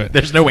answer to it.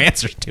 There's no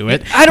answer to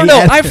it. I don't The know.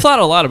 answer- I've thought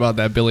a lot about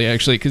that, Billy,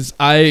 actually, because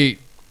I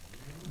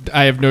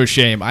have no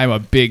shame. I'm a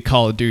big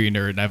Call of Duty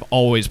nerd, and I've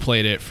always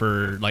played it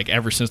for like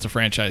ever since the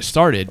franchise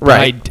started.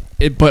 Right.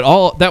 But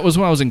all that was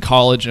when I was in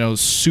college, and I was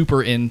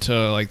super into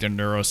like the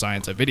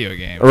neuroscience of video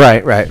games.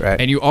 Right.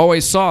 And you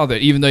always saw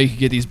that even though you could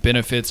get these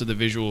benefits of the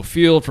visual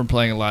field from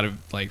playing a lot of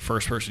like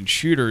first-person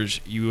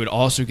shooters, you would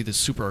also get this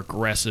super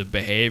aggressive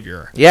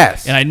behavior.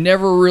 Yes. And I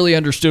never really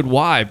understood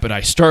why, but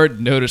I started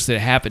to notice that it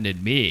happened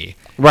in me.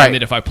 Right. And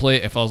that if I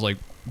was like,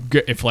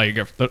 if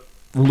the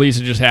release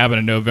had just happened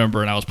in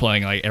November and I was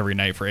playing like every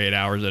night for 8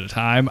 hours at a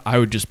time, I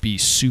would just be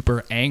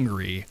super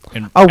angry.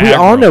 And Oh, we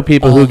all aggro know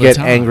people all who the get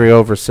time. angry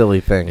over silly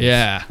things.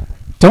 Yeah.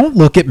 Don't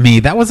look at me.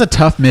 That was a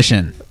tough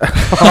mission.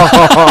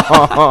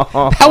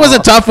 That was a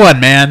tough one,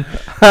 man.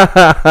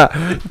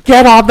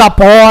 Get on the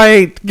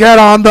point. Get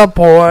on the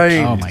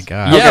point. Oh my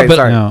god. Yeah, Okay, but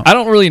sorry. No. I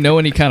don't really know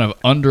any kind of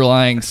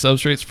underlying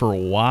substrates for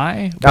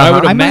why. But I Uh-huh.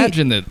 would I might-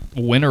 imagine that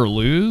win or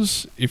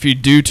lose, if you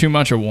do too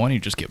much of one, you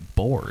just get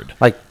bored.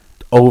 Like,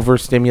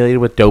 overstimulated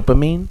with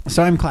dopamine?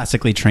 So I'm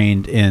classically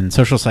trained in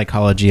social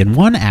psychology, and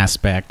one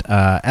aspect,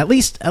 at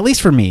least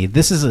for me,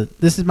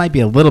 this might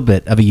be a little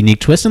bit of a unique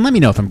twist. And let me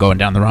know if I'm going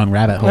down the wrong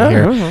rabbit hole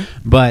here.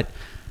 But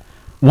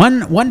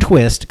one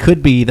twist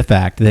could be the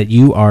fact that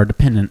you are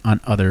dependent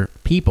on other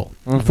people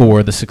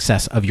for the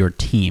success of your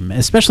team,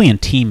 especially in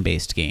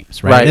team-based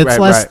games. Right? Right, It's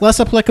right. less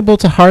applicable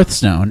to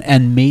Hearthstone,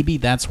 and maybe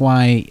that's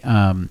why.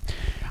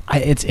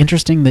 It's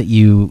interesting that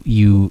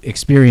you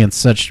experience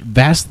such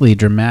vastly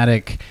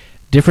dramatic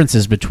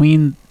differences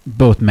between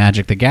both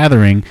Magic the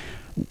Gathering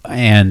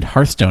and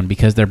Hearthstone,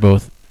 because they're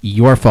both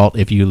your fault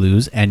if you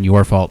lose and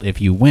your fault if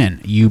you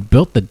win. You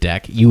built the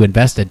deck, you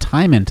invested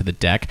time into the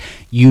deck,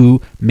 you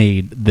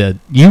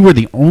were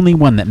the only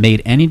one that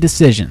made any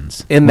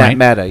decisions In that right?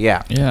 meta,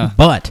 yeah. Yeah.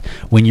 But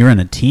when you're in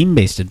a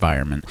team-based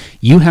environment,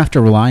 you have to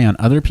rely on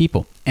other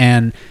people.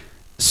 And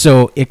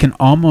so it can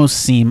almost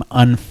seem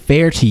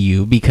unfair to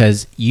you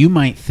because you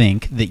might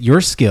think that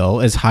your skill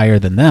is higher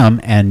than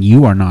them and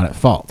you are not at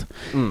fault.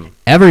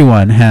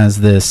 Everyone has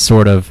this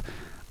sort of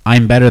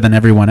I'm better than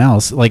everyone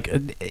else, like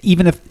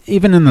even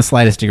in the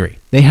slightest degree.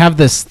 They have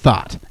this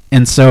thought.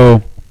 And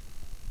so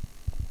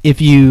if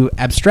you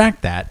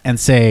abstract that and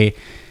say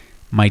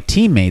my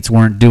teammates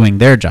weren't doing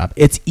their job,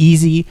 it's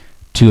easy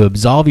to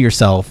absolve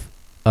yourself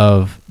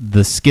of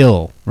the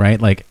skill,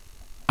 right? Like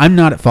I'm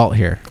not at fault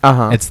here.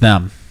 Uh-huh. It's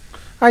them.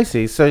 I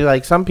see. So,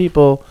 like, some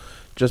people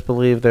just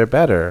believe they're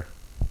better.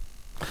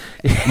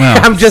 Well,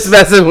 I'm just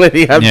messing with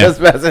you. I'm Yeah.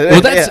 just messing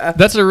with Well, you.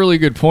 that's a really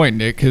good point,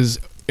 Nick, because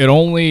it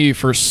only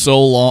for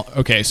so long.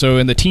 Okay, so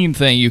in the team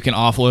thing, you can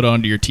offload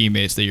onto your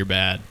teammates that you're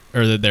bad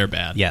or that they're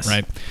bad. Yes.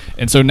 Right.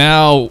 And so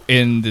now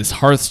in this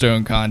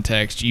Hearthstone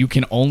context, you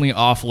can only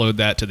offload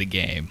that to the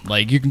game.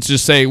 Like you can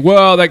just say,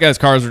 well, that guy's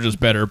cards are just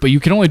better, but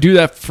you can only do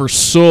that for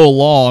so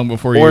long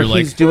before Or you're like,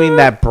 he's doing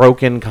that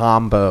broken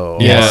combo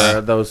Yes.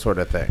 or those sort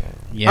of things.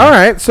 Yeah. All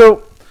right,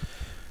 so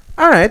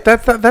all right,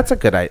 that's a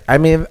good idea. I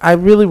mean, I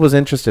really was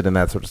interested in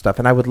that sort of stuff,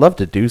 and I would love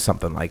to do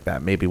something like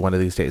that maybe one of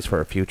these days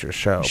for a future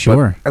show.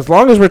 Sure. But as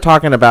long as we're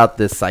talking about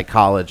this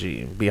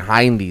psychology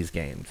behind these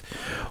games,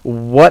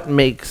 what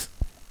makes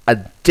a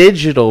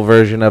digital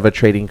version of a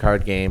trading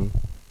card game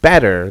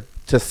better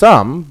to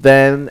some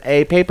than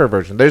a paper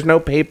version? There's no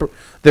paper.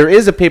 There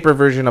is a paper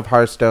version of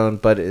Hearthstone,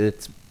 but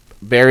it's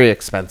very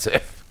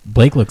expensive.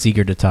 Blake looks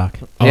eager to talk.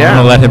 Yeah. I'm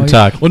gonna let him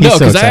talk. well, He's no, so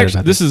because excited actually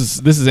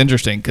about this is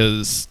interesting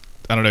because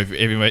I don't know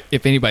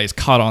if anybody's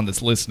caught on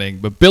this listening,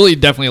 but Billy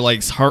definitely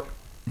likes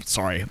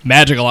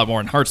Magic a lot more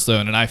than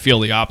Hearthstone, and I feel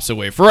the opposite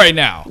way for right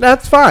now.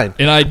 That's fine.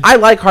 And I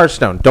like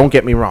Hearthstone. Don't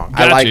get me wrong.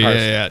 I like Gotcha,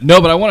 Hearthstone. yeah. No,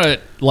 but I want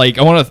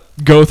to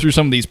go through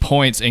some of these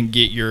points and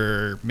get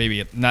your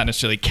maybe not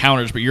necessarily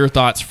counters, but your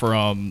thoughts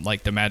from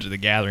like the Magic the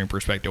Gathering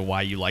perspective,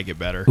 why you like it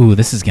better. Ooh,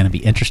 this is gonna be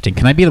interesting.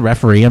 Can I be the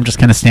referee? I'm just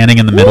kind of standing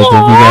in the middle of you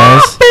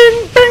guys.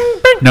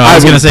 No, I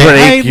was will gonna say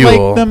I break you.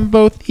 like them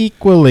both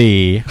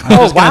equally. I'm Oh,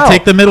 just gonna wow.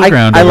 take the middle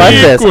ground. I over love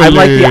here. this. I'm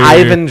like the Equally.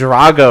 Ivan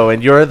Drago,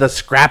 and you're the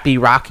Scrappy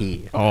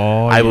Rocky.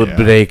 Oh, I will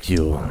break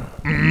you.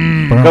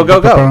 Go, go.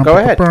 Go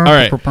ahead. All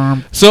right.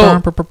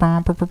 So- oh,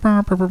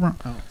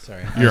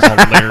 sorry. You're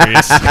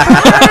hilarious.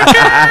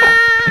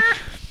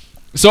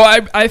 So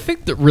I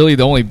think that really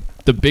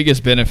the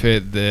biggest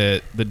benefit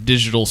that the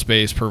digital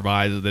space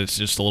provides is that it's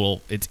just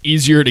it's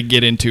easier to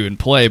get into and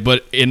play,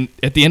 but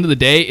at the end of the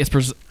day, it's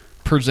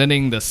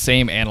presenting the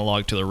same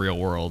analog to the real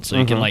world. So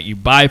you can you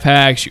buy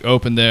packs, you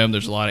open them,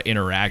 there's a lot of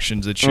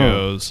interactions it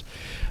shows.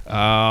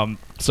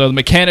 So the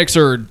mechanics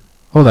are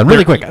Hold on,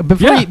 really quick.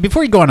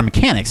 Before you go on to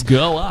mechanics,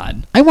 go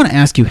on. I want to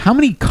ask you, how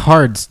many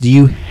cards do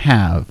you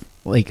have,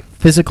 like,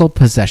 physical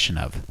possession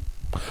of?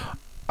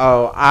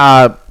 Oh,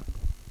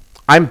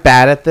 I'm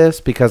bad at this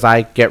because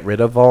I get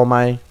rid of all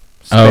my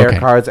spare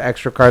cards,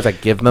 extra cards. I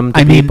give them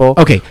to people.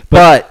 Okay,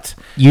 but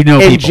you know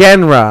in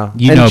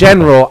people.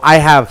 general, I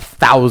have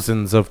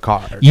thousands of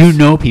cards. You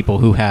know people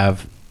who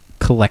have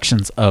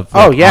collections of.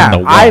 Oh like, yeah, on the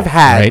wall, I've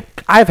had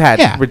right?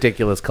 Yeah.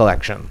 ridiculous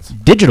collections.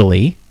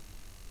 Digitally,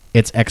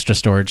 it's extra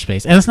storage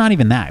space, and it's not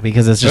even that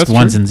because it's just That's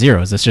ones true. and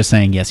zeros. It's just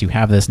saying yes, you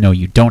have this. No,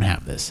 you don't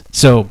have this.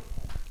 So,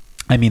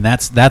 I mean,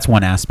 that's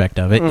one aspect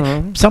of it.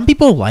 Mm-hmm. Some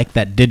people like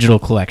that digital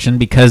collection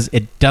because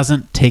it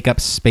doesn't take up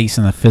space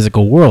in the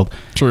physical world.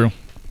 True.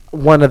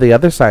 One of the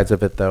other sides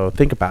of it, though,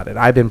 think about it.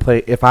 I've been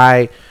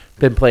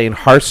playing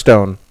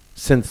Hearthstone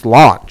since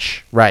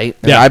launch, right?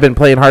 And Yeah. I've been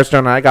playing Hearthstone,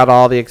 and I got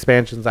all the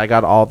expansions. I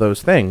got all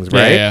those things,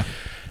 right? Yeah.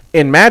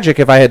 In Magic,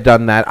 if I had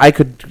done that, I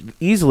could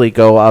easily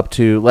go up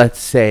to, let's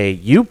say,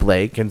 you,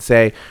 Blake, and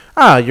say,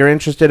 you're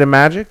interested in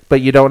Magic,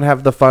 but you don't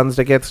have the funds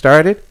to get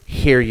started?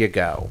 Here you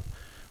go.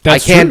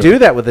 That's I can't true. do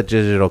that with a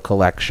digital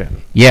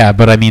collection. Yeah,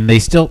 but I mean, they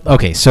still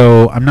okay.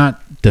 So I'm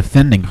not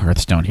defending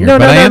Hearthstone here, No,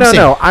 but I am saying,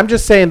 no. I'm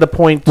just saying the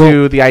point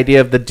to the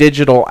idea of the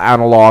digital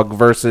analog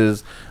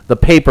versus the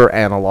paper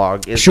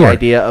analog is Sure. the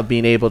idea of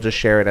being able to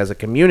share it as a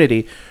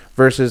community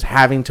versus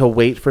having to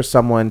wait for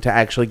someone to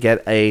actually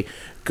get a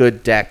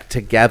good deck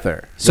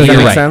together. So Does that you're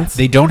make right. sense?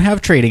 They don't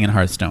have trading in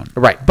Hearthstone,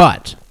 Right.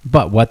 But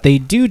what they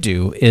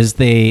do is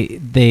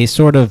they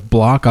sort of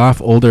block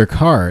off older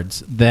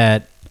cards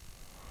that,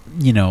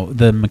 you know,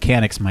 the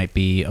mechanics might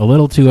be a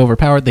little too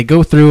overpowered. They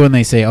go through and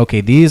they say, okay,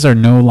 these are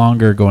no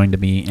longer going to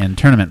be in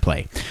tournament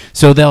play.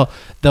 So they'll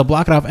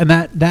block it off, and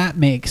that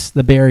makes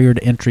the barrier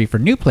to entry for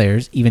new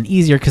players even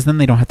easier because then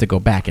they don't have to go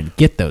back and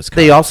get those cards.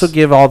 They also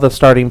give all the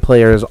starting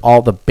players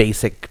all the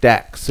basic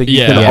decks. So you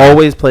Yeah. can Yeah.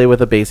 always play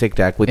with a basic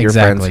deck with your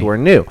friends Exactly. who are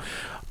new.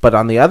 But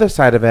on the other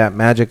side of that,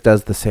 Magic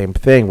does the same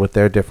thing with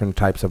their different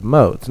types of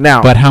modes.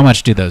 Now, But how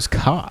much do those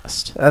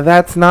cost?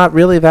 that's not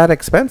really that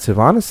expensive,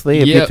 honestly,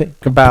 if Yeah. you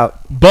think about...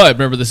 But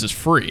remember, this is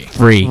free.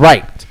 Free.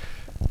 Right.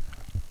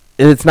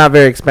 It's not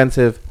very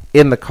expensive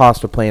in the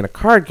cost of playing a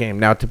card game.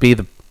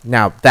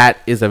 Now that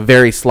is a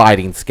very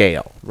sliding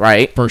scale,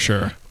 right? For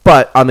sure.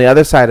 But on the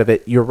other side of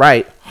it, you're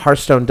right.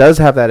 Hearthstone does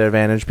have that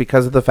advantage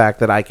because of the fact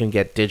that I can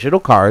get digital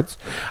cards.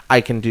 I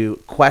can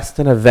do quests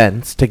and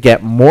events to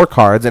get more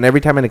cards. And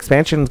every time an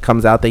expansion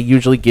comes out, they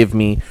usually give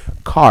me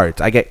cards.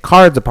 I get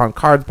cards upon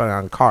cards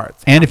upon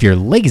cards. And if you're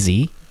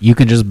lazy, you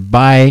can just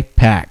buy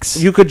packs.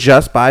 You could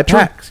just buy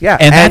packs. Yeah.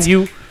 And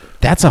And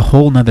that's a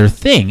whole nother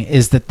thing,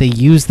 is that they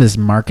use this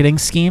marketing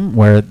scheme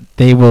where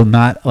they will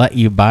not let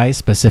you buy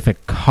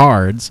specific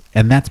cards,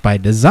 and that's by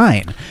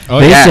design. Oh,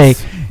 they yes.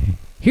 say,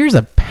 here's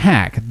a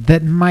pack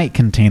that might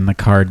contain the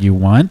card you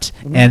want,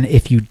 and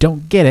if you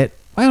don't get it,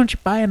 why don't you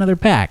buy another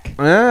pack?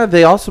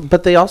 they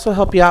also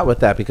help you out with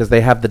that because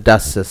they have the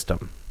dust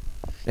system.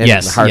 in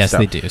Yes, Hearthstone.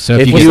 they do. So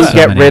if if you you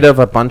get get rid of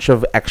a bunch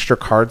of extra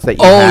cards that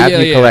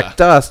you you collect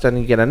dust, and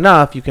you get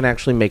enough, you can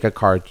actually make a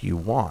card you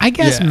want. I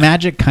guess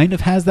Magic kind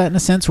of has that in a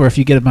sense, where if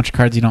you get a bunch of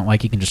cards you don't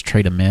like, you can just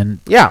trade them in.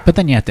 Yeah. But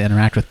then you have to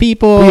interact with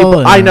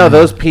people. I know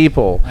those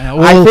people.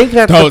 I think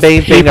that's the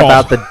main thing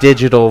about the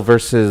digital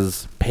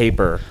versus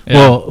paper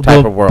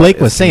type of world. Blake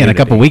was saying a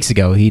couple weeks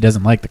ago he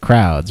doesn't like the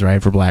crowds,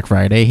 right, for Black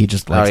Friday. He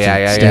just likes to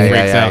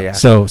stay. Yeah.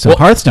 So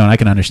Hearthstone, I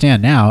can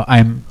understand now.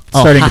 I'm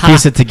starting to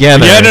piece it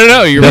together. Yeah,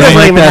 no, he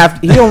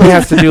only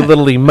has to do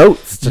little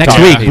emotes. Next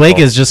week, Blake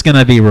is just going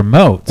to be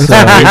remote. So he's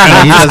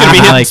going to be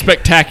hitting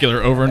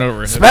spectacular over and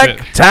over.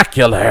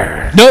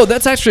 Spectacular. No,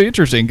 that's actually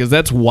interesting because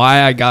that's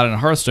why I got into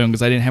Hearthstone,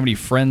 because I didn't have any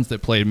friends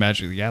that played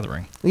Magic the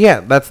Gathering. Yeah,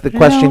 that's the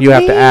question you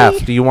have to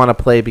ask. Do you want to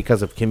play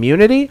because of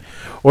community,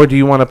 or do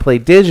you want to play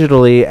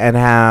digitally and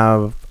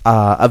have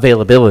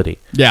availability?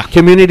 Yeah.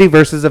 Community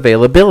versus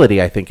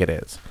availability, I think it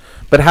is.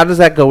 But how does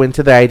that go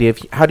into the idea of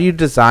how do you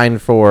design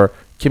for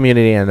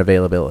community and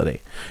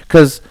availability?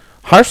 Because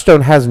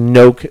Hearthstone has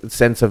no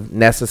sense of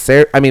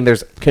necessary. I mean,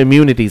 there's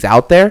communities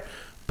out there,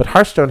 but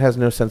Hearthstone has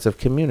no sense of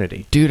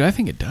community. Dude, I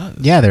think it does.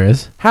 Yeah, there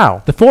is.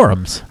 How? The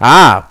forums.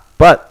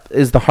 But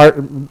is the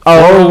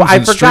I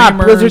forgot.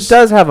 Streamers. Blizzard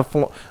does have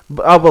a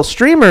well,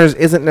 streamers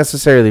isn't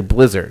necessarily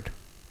Blizzard.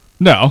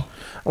 No.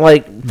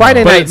 Like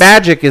Friday Night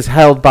Magic is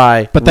held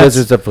by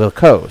Wizards of the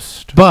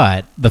Coast.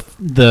 But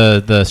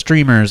the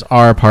streamers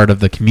are part of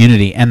the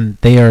community, and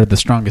they are the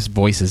strongest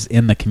voices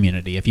in the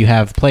community. If you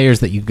have players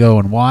that you go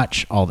and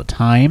watch all the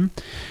time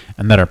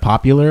and that are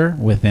popular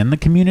within the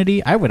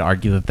community, I would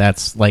argue that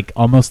that's like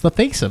almost the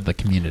face of the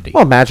community.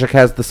 Well, Magic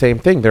has the same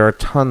thing. There are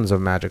tons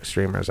of Magic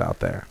streamers out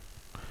there.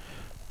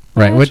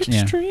 Right,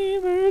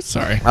 streamers.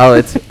 Sorry. Oh,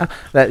 it's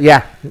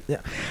yeah. All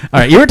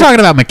right, you were talking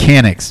about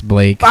mechanics,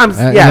 Blake. And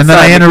then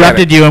I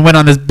interrupted you and went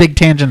on this big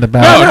tangent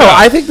about. No,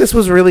 I think this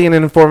was really an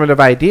informative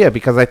idea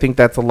because I think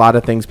that's a lot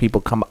of things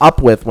people come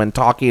up with when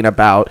talking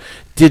about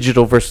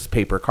digital versus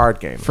paper card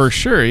games. For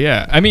sure,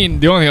 yeah. I mean,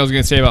 the only thing I was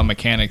going to say about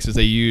mechanics is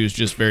they use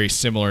just very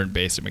similar and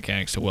basic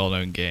mechanics to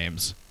well-known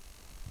games.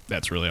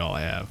 That's really all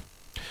I have.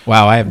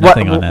 Wow, I have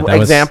nothing on that.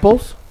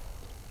 Examples?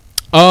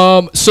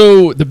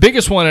 So the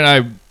biggest one,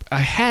 and I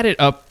had it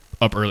up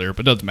earlier, but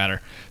it doesn't matter.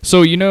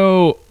 So,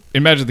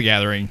 in Magic the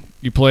Gathering,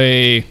 you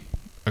play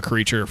a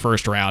creature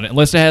first round,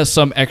 unless it has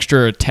some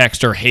extra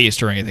text or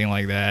haste or anything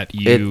like that.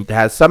 It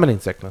has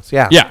summoning sickness,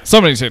 yeah. Yeah,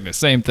 summoning sickness,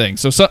 same thing.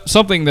 So,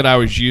 something that I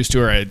was used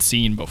to or I had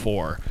seen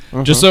before.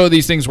 Just so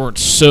these things weren't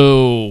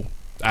so,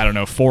 I don't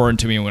know, foreign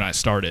to me when I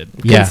started.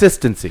 Yeah.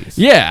 Consistencies.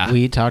 Yeah.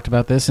 We talked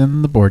about this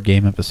in the board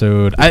game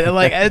episode.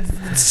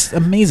 It's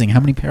amazing how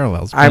many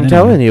parallels. I'm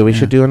telling you, we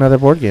should do another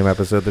board game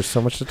episode. There's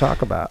so much to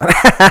talk about.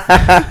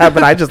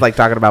 But I just like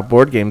talking about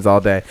board games all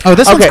day. Oh,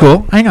 this one's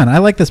cool. Hang on. I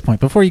like this point.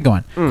 Before you go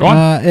on. Go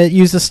on. It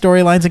uses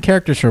storylines and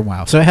characters for a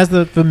while. So it has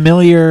the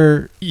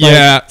familiar...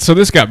 Yeah, so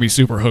this got me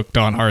super hooked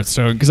on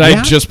Hearthstone because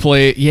I just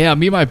played... Yeah,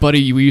 me and my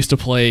buddy, we used to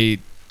play...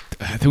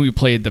 I think we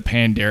played the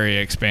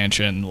Pandaria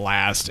expansion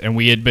last, and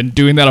we had been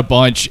doing that a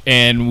bunch,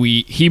 and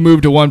he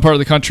moved to one part of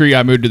the country,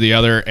 I moved to the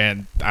other,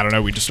 and I don't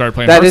know, we just started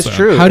playing Hearthstone. That is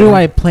true. How do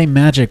I play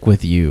Magic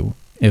with you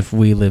if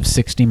we live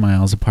 60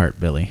 miles apart,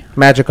 Billy?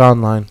 Magic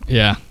Online.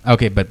 Yeah.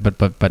 Okay, but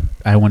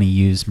I want to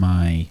use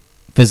my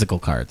physical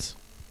cards.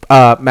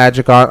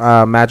 Magic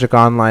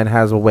Online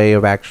has a way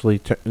of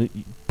actually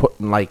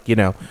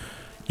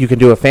you can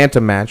do a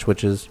phantom match,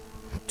 which is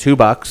 $2,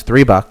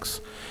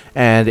 $3,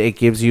 and it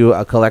gives you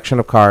a collection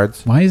of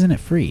cards. Why isn't it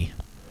free?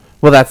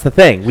 Well, that's the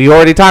thing. We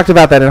already talked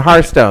about that in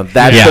Hearthstone.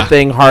 That's the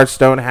thing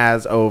Hearthstone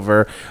has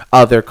over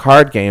other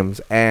card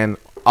games and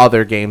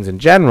other games in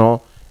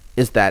general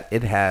is that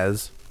it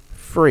has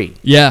free.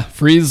 Yeah,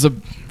 free is a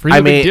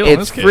big deal in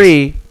this case. It's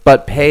free,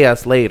 but pay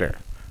us later.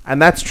 And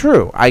that's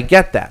true. I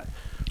get that.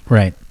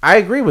 Right. I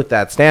agree with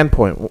that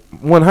standpoint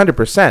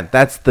 100%.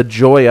 That's the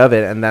joy of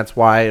it, and that's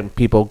why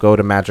people go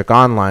to Magic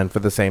Online for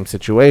the same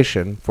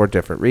situation for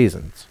different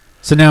reasons.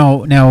 So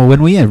now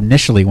when we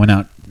initially went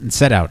out and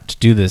set out to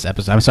do this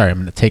episode, I'm sorry, I'm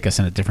going to take us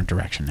in a different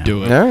direction now.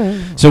 Do it.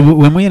 No. So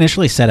when we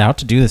initially set out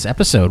to do this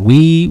episode,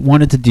 we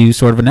wanted to do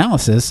sort of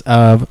analysis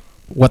of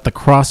what the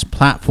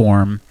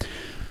cross-platform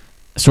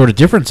sort of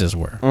differences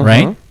were,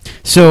 right?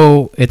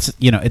 So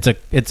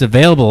it's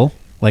available,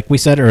 like we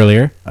said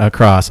earlier,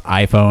 across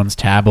iPhones,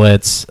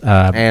 tablets,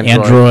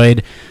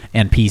 Android,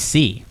 and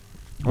PC,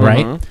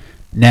 right?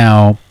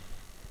 Now,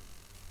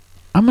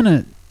 I'm going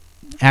to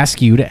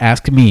ask you to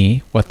ask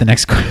me what the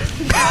next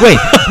question... Wait,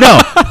 no.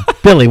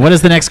 Billy, what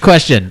is the next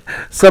question?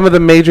 Some of the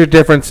major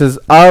differences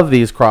of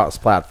these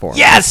cross-platforms.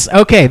 Yes!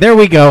 Okay, there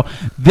we go.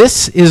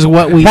 This is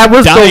what we... That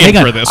was dying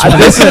for this one.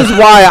 This is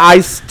why I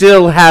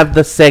still have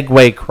the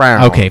Segway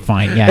crown. Okay,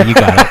 fine. Yeah, you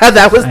got it.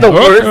 That was the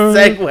worst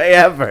segue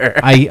ever.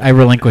 I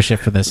relinquish it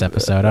for this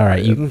episode. All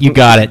right, you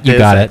got it. You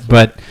got it.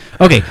 But,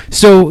 okay,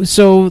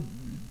 so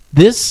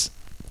this...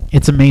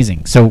 It's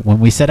amazing. So when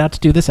we set out to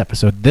do this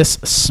episode, this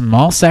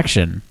small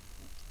section...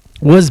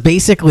 was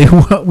basically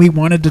what we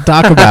wanted to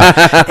talk about.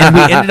 And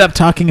we ended up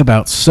talking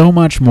about so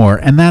much more.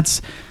 And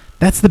that's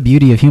That's the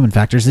beauty of human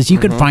factors is you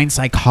can find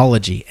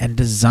psychology and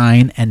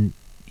design and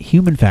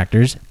human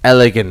factors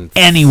Elegant.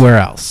 anywhere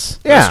else.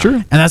 Yeah. That's true.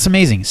 And that's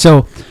amazing.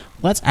 So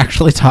let's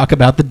actually talk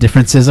about the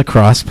differences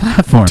across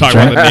platforms. Talk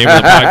right? about the name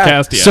of the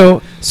podcast. Yeah.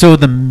 So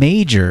the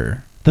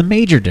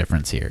major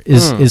difference here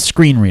is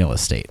screen real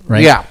estate,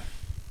 right? Yeah.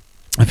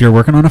 If you're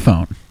working on a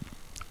phone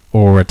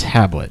or a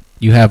tablet,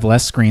 you have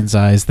less screen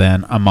size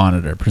than a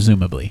monitor,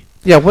 presumably.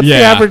 Yeah. What's the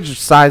Yeah. average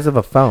size of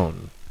a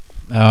phone?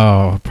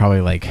 Oh, probably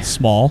like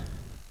Small.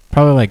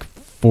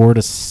 4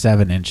 to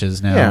 7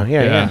 inches now.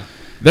 Yeah.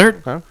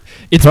 They're Okay.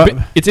 But-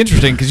 it's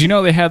interesting because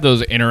they have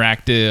those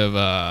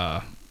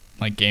interactive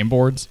like game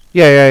boards.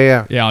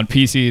 Yeah. Yeah, on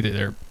PC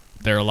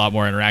they're a lot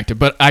more interactive.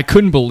 But I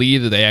couldn't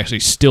believe that they actually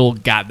still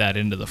got that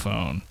into the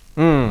phone.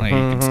 Like you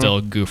can still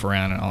goof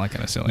around and all that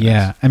kind of silliness.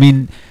 Yeah, I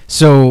mean,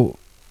 so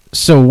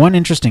one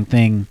interesting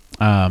thing.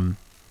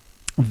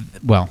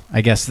 Well,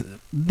 I guess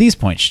these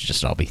points should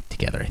just all be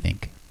together. I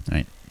think,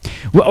 right?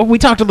 Well, we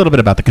talked a little bit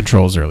about the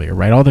controls earlier,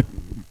 right? All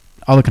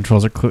the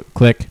controls are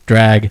click,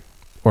 drag,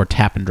 or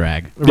tap and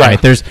drag.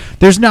 Right.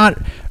 There's not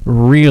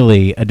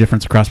really a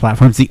difference across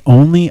platforms. The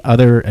only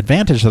other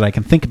advantage that I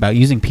can think about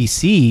using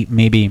PC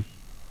maybe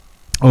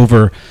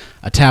over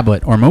a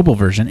tablet or mobile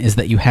version is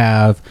that you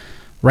have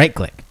right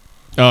click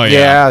Oh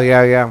yeah.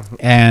 Yeah.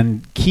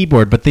 and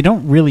keyboard, but they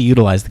don't really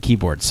utilize the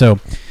keyboard. So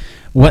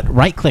what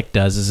right click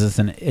does is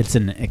it's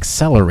an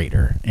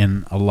accelerator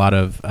in a lot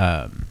of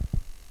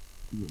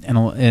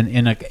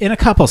in a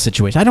couple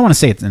situations. I don't want to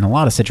say it's in a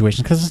lot of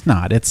situations because it's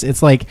not.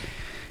 It's like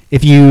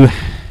if you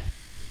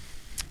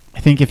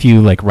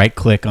like right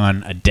click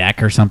on a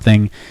deck or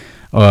something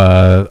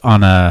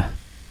on a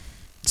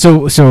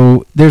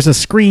so there's a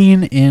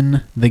screen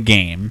in the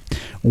game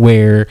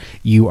where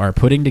you are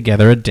putting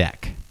together a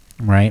deck,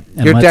 right?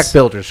 And Your deck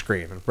builder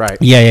screen, right?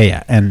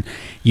 Yeah. And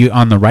you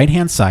on the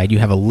right-hand side, you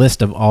have a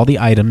list of all the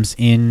items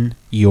in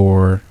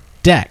your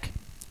deck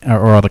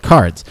or all the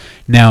cards.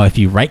 Now, if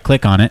you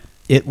right-click on it,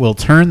 it will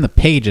turn the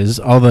pages,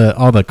 all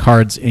the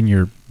cards in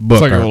your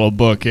book. It's like a little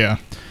book, yeah.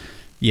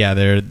 Yeah,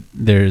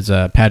 there's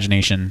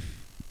pagination,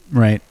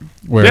 right?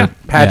 Where, Yeah.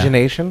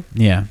 Pagination.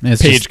 Yeah,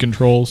 it's Page just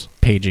controls.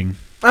 paging.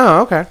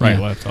 Oh, okay. Right, Yeah.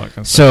 left, all that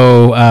kind of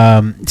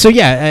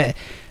stuff.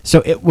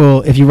 So it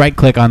will, if you right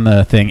click on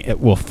the thing, it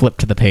will flip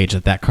to the page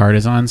that card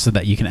is on, so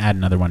that you can add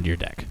another one to your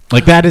deck.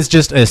 Like that is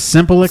just a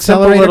simple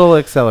accelerator. Simple little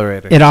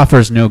accelerator. It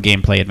offers no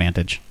gameplay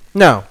advantage.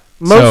 No,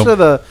 most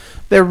of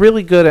they're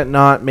really good at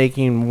not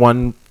making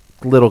one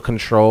little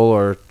control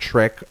or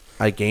trick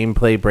a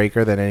gameplay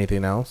breaker than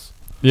anything else.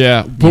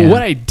 Yeah, but Yeah.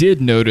 what I did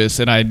notice,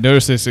 and I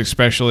noticed this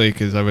especially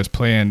because I was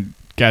playing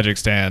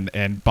Kazakhstan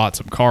and bought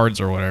some cards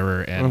or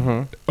whatever,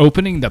 and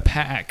opening the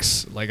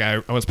packs, like I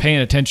was paying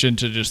attention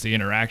to just the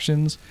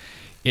interactions.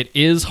 It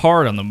is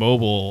hard on the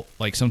mobile.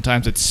 Like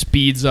sometimes it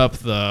speeds up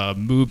the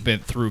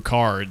movement through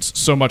cards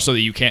so much so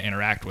that you can't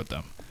interact with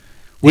them.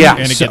 Yeah.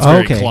 And it So- gets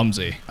very okay.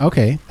 clumsy.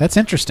 Okay, that's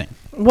interesting.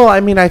 Well, I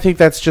mean, I think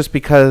that's just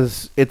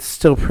because it's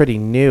still pretty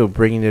new,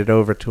 bringing it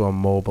over to a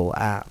mobile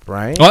app,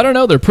 right? Well, I don't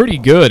know. They're pretty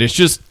good. It's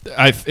just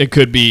it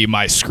could be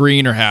my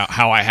screen or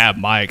how I have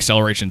my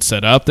acceleration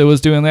set up that was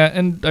doing that.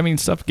 And, I mean,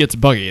 stuff gets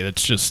buggy.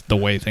 That's just the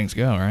way things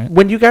go, right?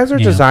 When you guys are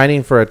Yeah.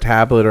 designing for a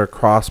tablet or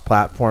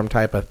cross-platform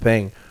type of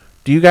thing,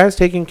 do you guys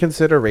take in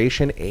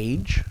consideration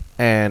age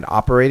and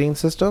operating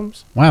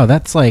systems? Wow,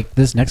 that's like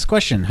this next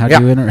question. How Yeah.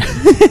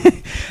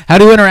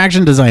 do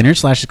interaction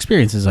designers /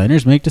 experience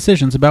designers make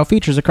decisions about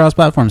features across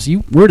platforms?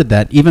 You worded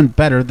that even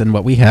better than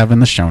what we have in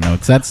the show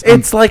notes. That's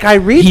It's like I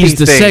read He's these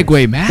the things.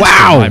 segue master,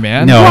 Wow. my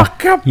man. No.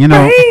 Waka You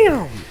know-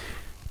 bam!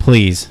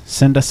 please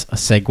send us a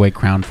Segway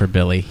crown for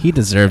Billy. He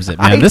deserves it,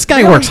 man. I this guy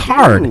really works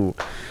hard. do.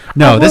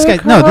 No, I this guy.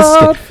 work No, this is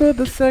hard good. for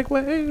the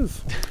segues.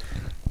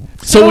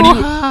 So when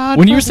hard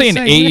you for were the saying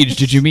segues. age,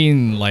 did you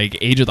mean like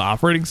age of the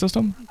operating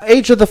system?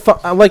 Age of the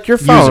phone, like your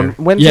phone. User.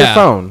 When's Yeah. your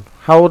phone?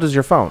 How old is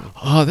your phone?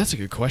 Oh, that's a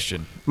good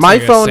question. It's My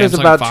like a phone is Samsung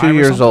about 5 2 or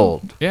years something?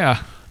 old. Yeah.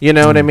 You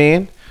know what I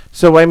mean?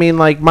 So I mean,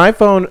 like my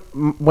phone,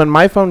 when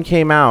my phone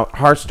came out,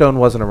 Hearthstone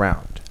wasn't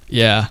around.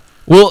 Yeah.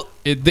 Well,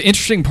 the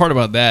interesting part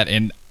about that,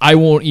 and I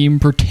won't even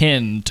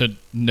pretend to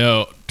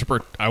know.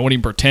 I won't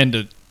even pretend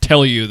to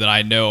tell you that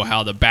I know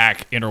how the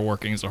back inner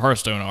workings of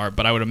Hearthstone are,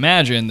 but I would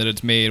imagine that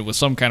it's made with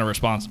some kind of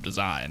responsive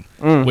design,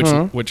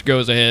 which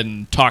goes ahead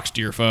and talks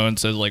to your phone,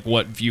 says like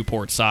what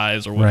viewport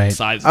size or what Right.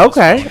 size. Of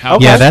Okay, this phone, how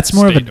okay. Yeah, much that's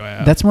more of state do I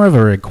have. that's more of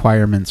a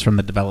requirements from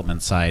the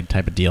development side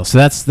type of deal. So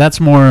that's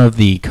more of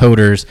the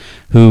coders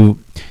who,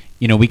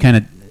 we kind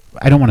of.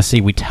 I don't want to say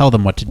we tell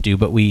them what to do,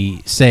 but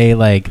we say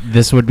like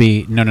this would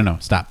be no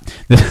stop.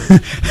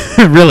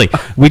 Really,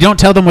 we don't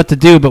tell them what to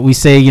do, but we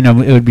say it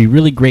would be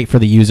really great for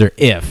the user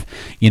if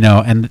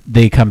and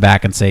they come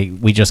back and say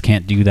we just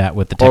can't do that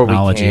with the Or we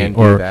technology, can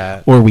do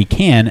that. or we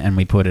can and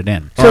we put it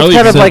in. So Or at it's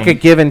kind least of like some- a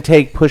give and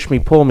take, push me,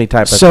 pull me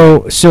type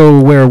of So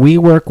where we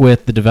work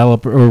with the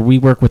developer or we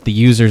work with the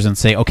users and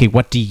say, okay,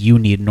 what do you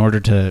need in order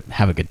to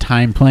have a good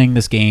time playing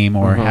this game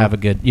or have a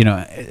good,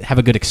 have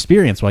a good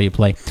experience while you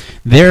play?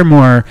 They're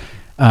more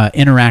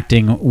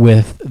interacting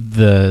with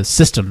the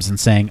systems and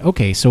saying,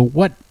 okay, so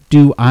what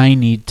do I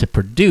need to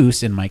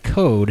produce in my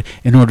code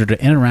in order to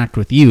interact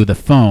with you, the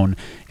phone,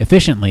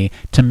 efficiently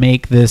to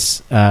make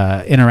this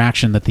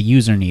interaction that the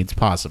user needs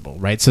possible,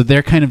 right? So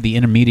they're kind of the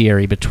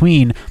intermediary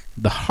between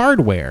the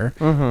hardware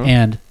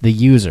and the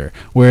user,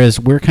 whereas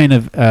we're kind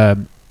of,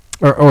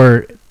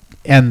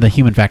 and the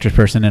human factors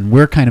person, and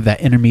we're kind of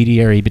that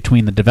intermediary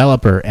between the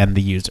developer and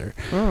the user,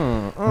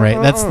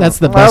 right? That's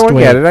the best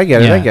way. I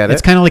get it.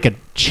 It's kind of like a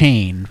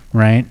chain,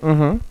 right?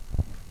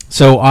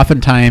 So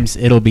oftentimes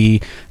it'll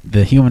be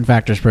the human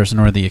factors person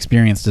or the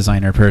experience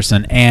designer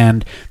person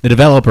and the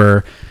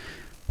developer.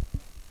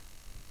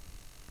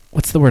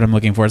 What's the word I'm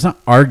looking for? It's not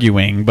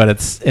arguing, but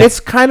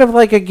it's kind of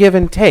like a give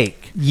and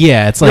take.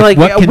 Yeah, it's like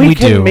what can we do? We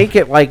can make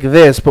it like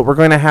this, but we're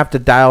going to have to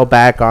dial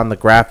back on the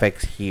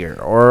graphics here,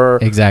 or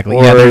exactly.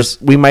 Or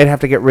we might have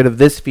to get rid of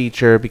this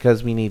feature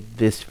because we need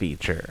this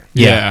feature.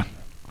 Yeah.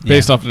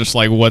 Based off of just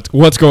like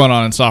what's going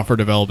on in software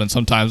development,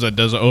 sometimes that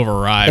does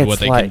override what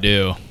they can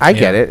do. I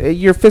get it.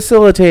 You're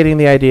facilitating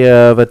the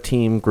idea of a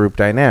team group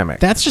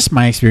dynamic. That's just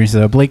my experience,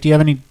 though. Blake, do you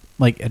have any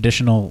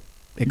additional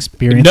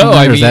experience? No,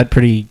 or is that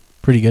pretty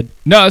good?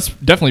 No, it's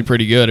definitely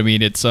pretty good. I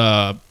mean, it's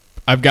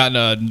I've gotten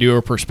a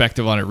newer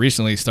perspective on it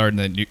recently,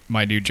 starting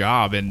my new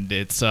job, and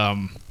it's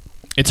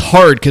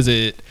hard because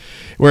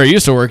where I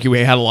used to work,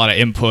 we had a lot of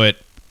input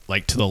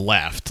like to the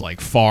left,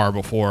 like far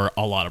before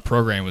a lot of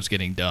programming was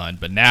getting done.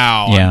 But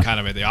now I'm kind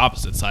of at the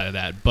opposite side of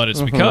that. But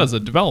it's because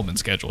of the development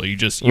schedule. You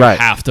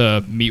have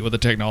to meet what the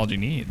technology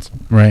needs.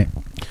 Right.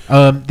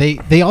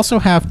 They also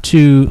have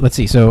to, let's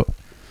see, so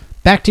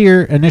back to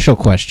your initial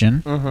question,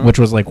 which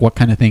was like what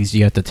kind of things do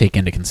you have to take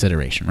into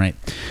consideration, right?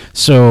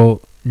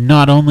 So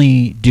not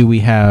only do we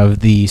have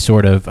the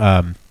sort of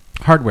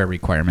hardware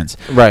requirements.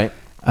 Right.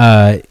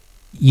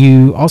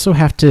 You also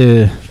have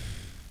to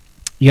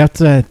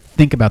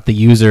think about the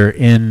user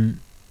in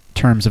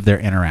terms of their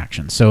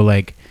interaction. So,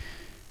 like,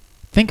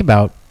 think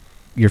about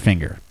your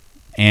finger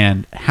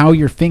and how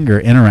your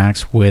finger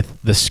interacts with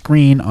the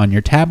screen on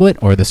your tablet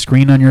or the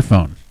screen on your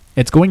phone.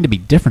 It's going to be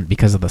different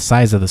because of the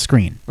size of the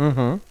screen.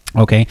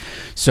 Okay?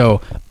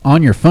 So,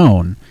 on your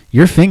phone,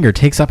 your finger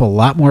takes up a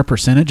lot more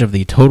percentage of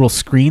the total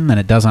screen than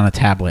it does on a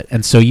tablet.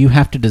 And so you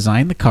have to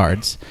design the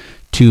cards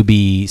to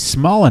be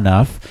small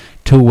enough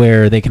to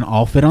where they can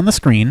all fit on the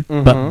screen,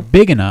 but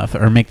big enough,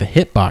 or make the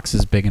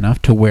hitboxes big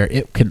enough to where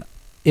it can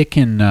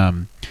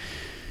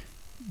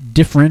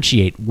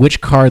differentiate which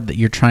card that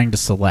you're trying to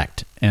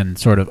select and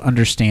sort of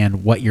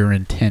understand what your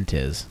intent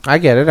is. I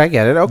get it.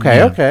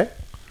 Okay.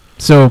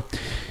 So,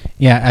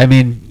 yeah, I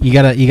mean, you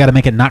gotta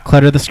make it not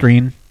clutter the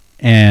screen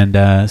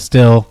and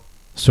still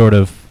sort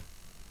of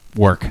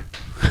work.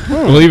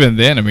 Well, even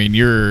then, I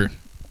mean,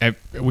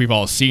 we've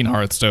all seen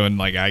Hearthstone.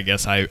 Like, I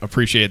guess I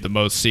appreciate the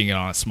most seeing it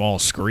on a small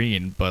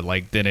screen, but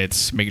like then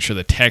it's making sure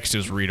the text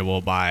is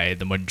readable by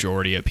the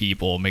majority of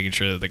people, making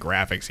sure that the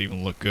graphics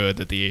even look good,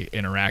 that the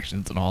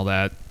interactions and all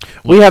that.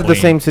 We have the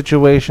same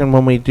situation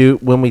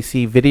when we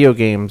see video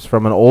games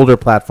from an older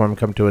platform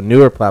come to a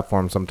newer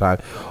platform sometime,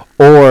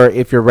 or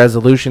if your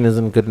resolution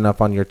isn't good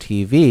enough on your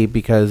TV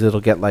because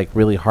it'll get like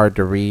really hard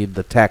to read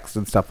the text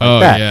and stuff like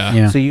that.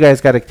 Yeah. So you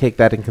guys got to take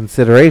that in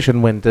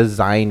consideration when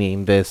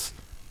designing this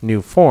new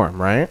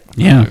form, right?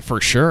 Yeah, for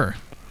sure.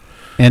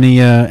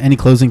 Any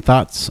closing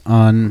thoughts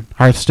on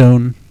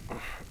Hearthstone?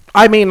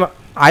 I mean,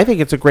 I think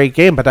it's a great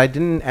game, but I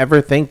didn't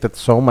ever think that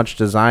so much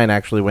design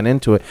actually went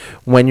into it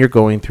when you're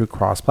going through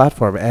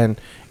cross-platform, and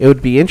it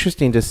would be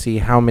interesting to see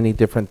how many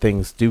different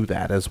things do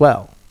that as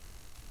well.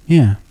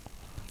 Yeah.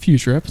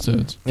 Future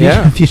episodes.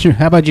 Yeah. Future.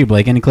 How about you,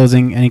 Blake? Any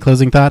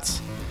closing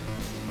thoughts?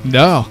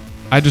 No.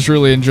 I just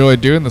really enjoyed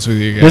doing this with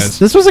you guys.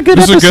 This was a good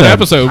episode. This was a good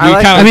episode. We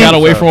kind of got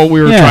away from what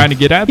we were trying to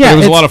get at, but it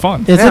was a lot of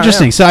fun. It's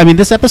interesting. So, I mean,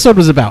 this episode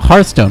was about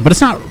Hearthstone, but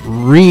it's not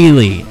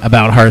really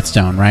about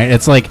Hearthstone, right?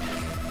 It's like,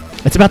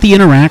 it's about the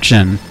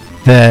interaction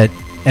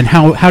and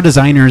how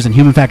designers and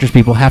human factors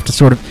people have to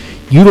sort of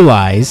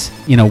utilize,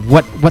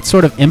 what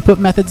sort of input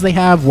methods they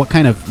have, what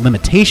kind of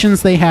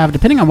limitations they have,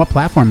 depending on what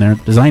platform they're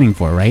designing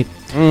for, right?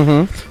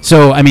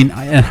 So, I mean,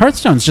 and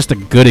Hearthstone's just a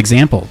good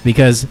example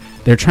because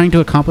they're trying to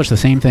accomplish the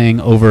same thing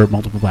over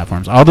multiple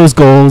platforms. All those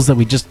goals that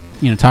we just,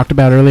 talked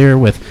about earlier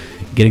with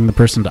getting the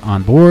person to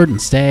on board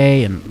and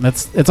stay, and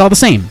it's all the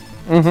same,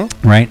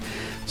 right?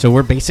 So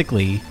we're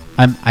basically,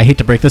 I hate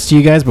to break this to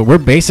you guys, but we're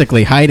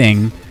basically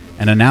hiding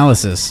an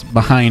analysis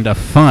behind a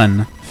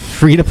fun,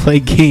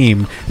 free-to-play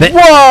game that...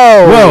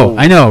 Whoa!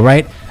 I know,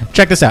 right?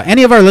 Check this out.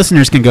 Any of our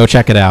listeners can go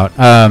check it out.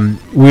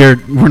 We're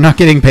not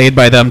getting paid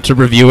by them to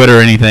review it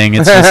or anything.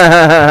 It's just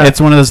it's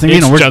one of those things.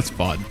 It's we're just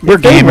fun. We're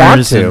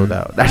gamers, though.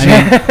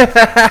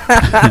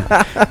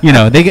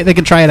 They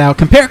can try it out.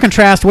 Compare,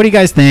 contrast. What do you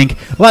guys think?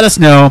 Let us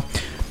know.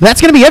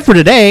 That's going to be it for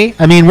today.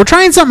 I mean, we're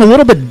trying something a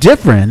little bit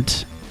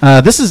different.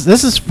 This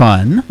is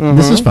fun.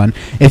 This is fun.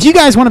 If you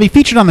guys want to be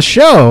featured on the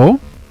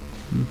show,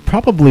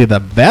 probably the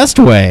best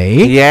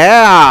way.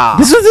 Yeah.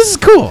 This is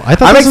cool.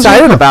 I'm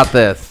excited about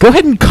this. Go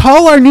ahead and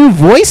call our new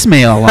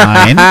voicemail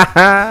line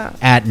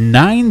at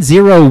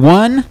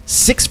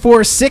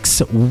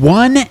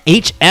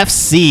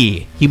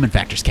 901-646-1HFC. Human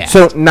Factors Cast.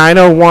 So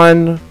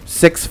 901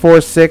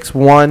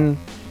 6461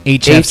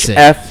 HFC.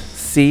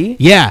 HFC.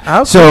 Yeah.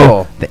 Oh, so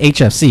cool. the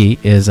HFC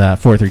is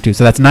 432.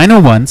 So that's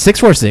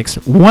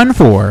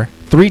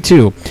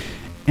 901-646-1432.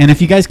 And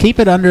if you guys keep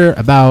it under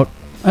about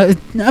a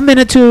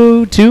minute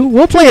to two,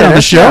 we'll play it on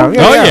the show.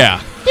 Yeah, Oh, yeah.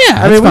 yeah.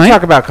 Yeah, I that's mean, we fine.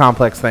 talk about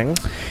complex things.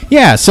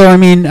 Yeah, so I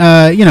mean,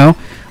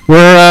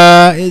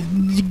 we're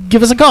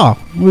give us a call.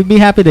 We'd be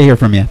happy to hear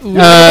from you.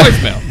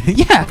 Voicemail.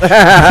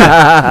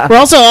 Yeah. We're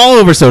also all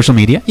over social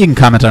media. You can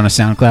comment on our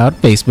SoundCloud,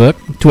 Facebook,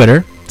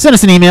 Twitter. Send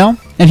us an email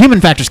at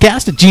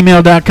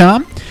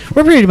humanfactorscast@gmail.com.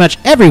 We're pretty much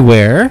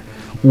everywhere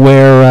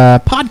where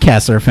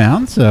podcasts are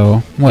found.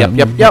 So,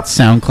 Yep.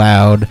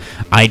 SoundCloud,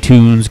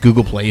 iTunes,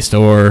 Google Play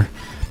Store,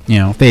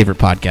 favorite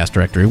podcast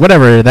directory,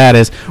 whatever that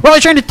is. We're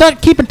always trying to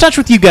keep in touch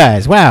with you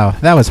guys. Wow,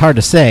 that was hard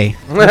to say.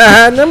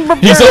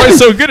 He's always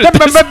so good at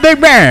this.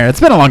 It's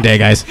been a long day,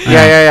 guys.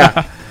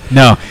 Yeah.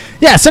 No.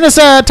 Yeah, send us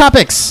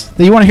topics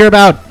that you want to hear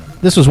about.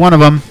 This was one of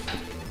them.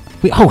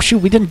 We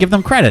didn't give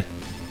them credit.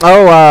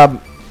 Oh,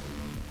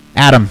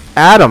 Adam.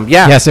 Adam,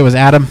 yeah. Yes, it was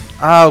Adam.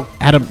 Oh,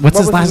 Adam, what's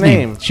his was last his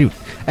name? name? Shoot.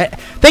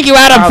 Thank you,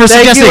 Adam, for thank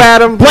suggesting. you,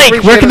 Adam. Blake,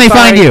 Appreciate where can it. they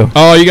find Sorry. you?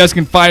 Oh, you guys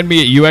can find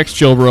me at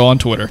UXChillbro on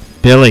Twitter.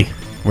 Billy,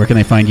 where can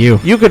they find you?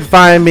 you could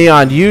find me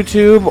on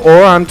YouTube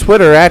or on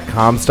Twitter at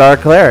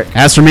ComstarCleric.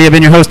 As for me, I've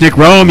been your host, Nick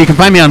Rome. You can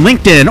find me on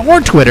LinkedIn or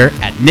Twitter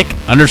at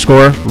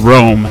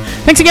Nick_Rome.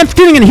 Thanks again for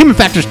tuning in to Human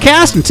Factors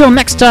Cast. Until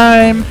next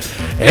time.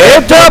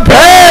 It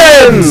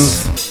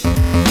depends!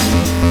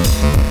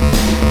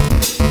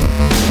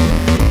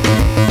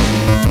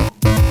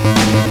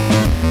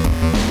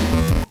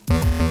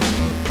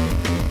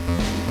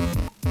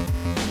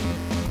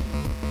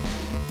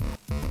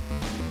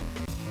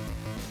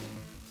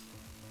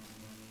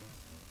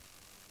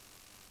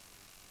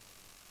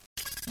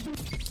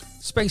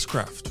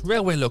 Spacecraft,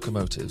 railway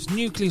locomotives,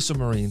 nuclear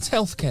submarines,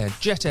 healthcare,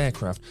 jet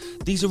aircraft,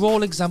 these are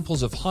all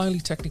examples of highly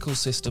technical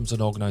systems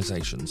and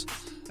organisations,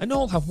 and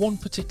all have one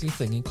particular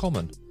thing in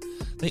common.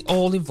 They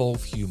all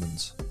involve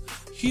humans.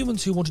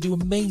 Humans who want to do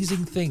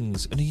amazing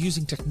things and are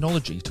using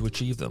technology to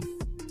achieve them.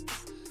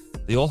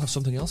 They all have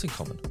something else in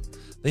common.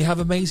 They have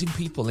amazing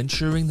people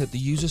ensuring that the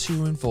users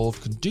who are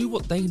involved can do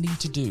what they need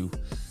to do,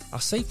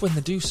 are safe when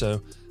they do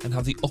so, and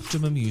have the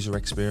optimum user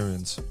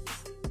experience.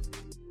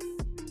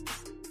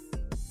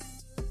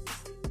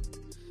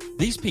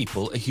 These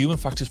people are Human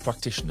Factors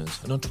practitioners,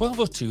 and on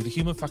 1202, the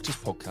Human Factors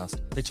podcast,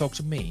 they talk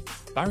to me,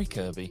 Barry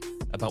Kirby,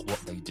 about what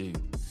they do,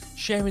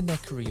 sharing their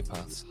career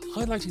paths,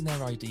 highlighting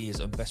their ideas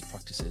and best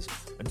practices,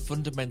 and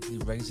fundamentally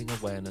raising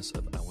awareness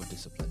of our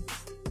discipline.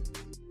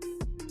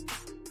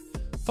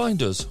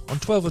 Find us on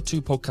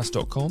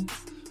 1202podcast.com,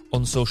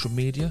 on social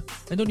media,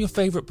 and on your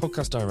favourite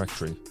podcast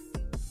directory,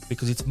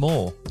 because it's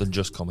more than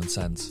just common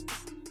sense.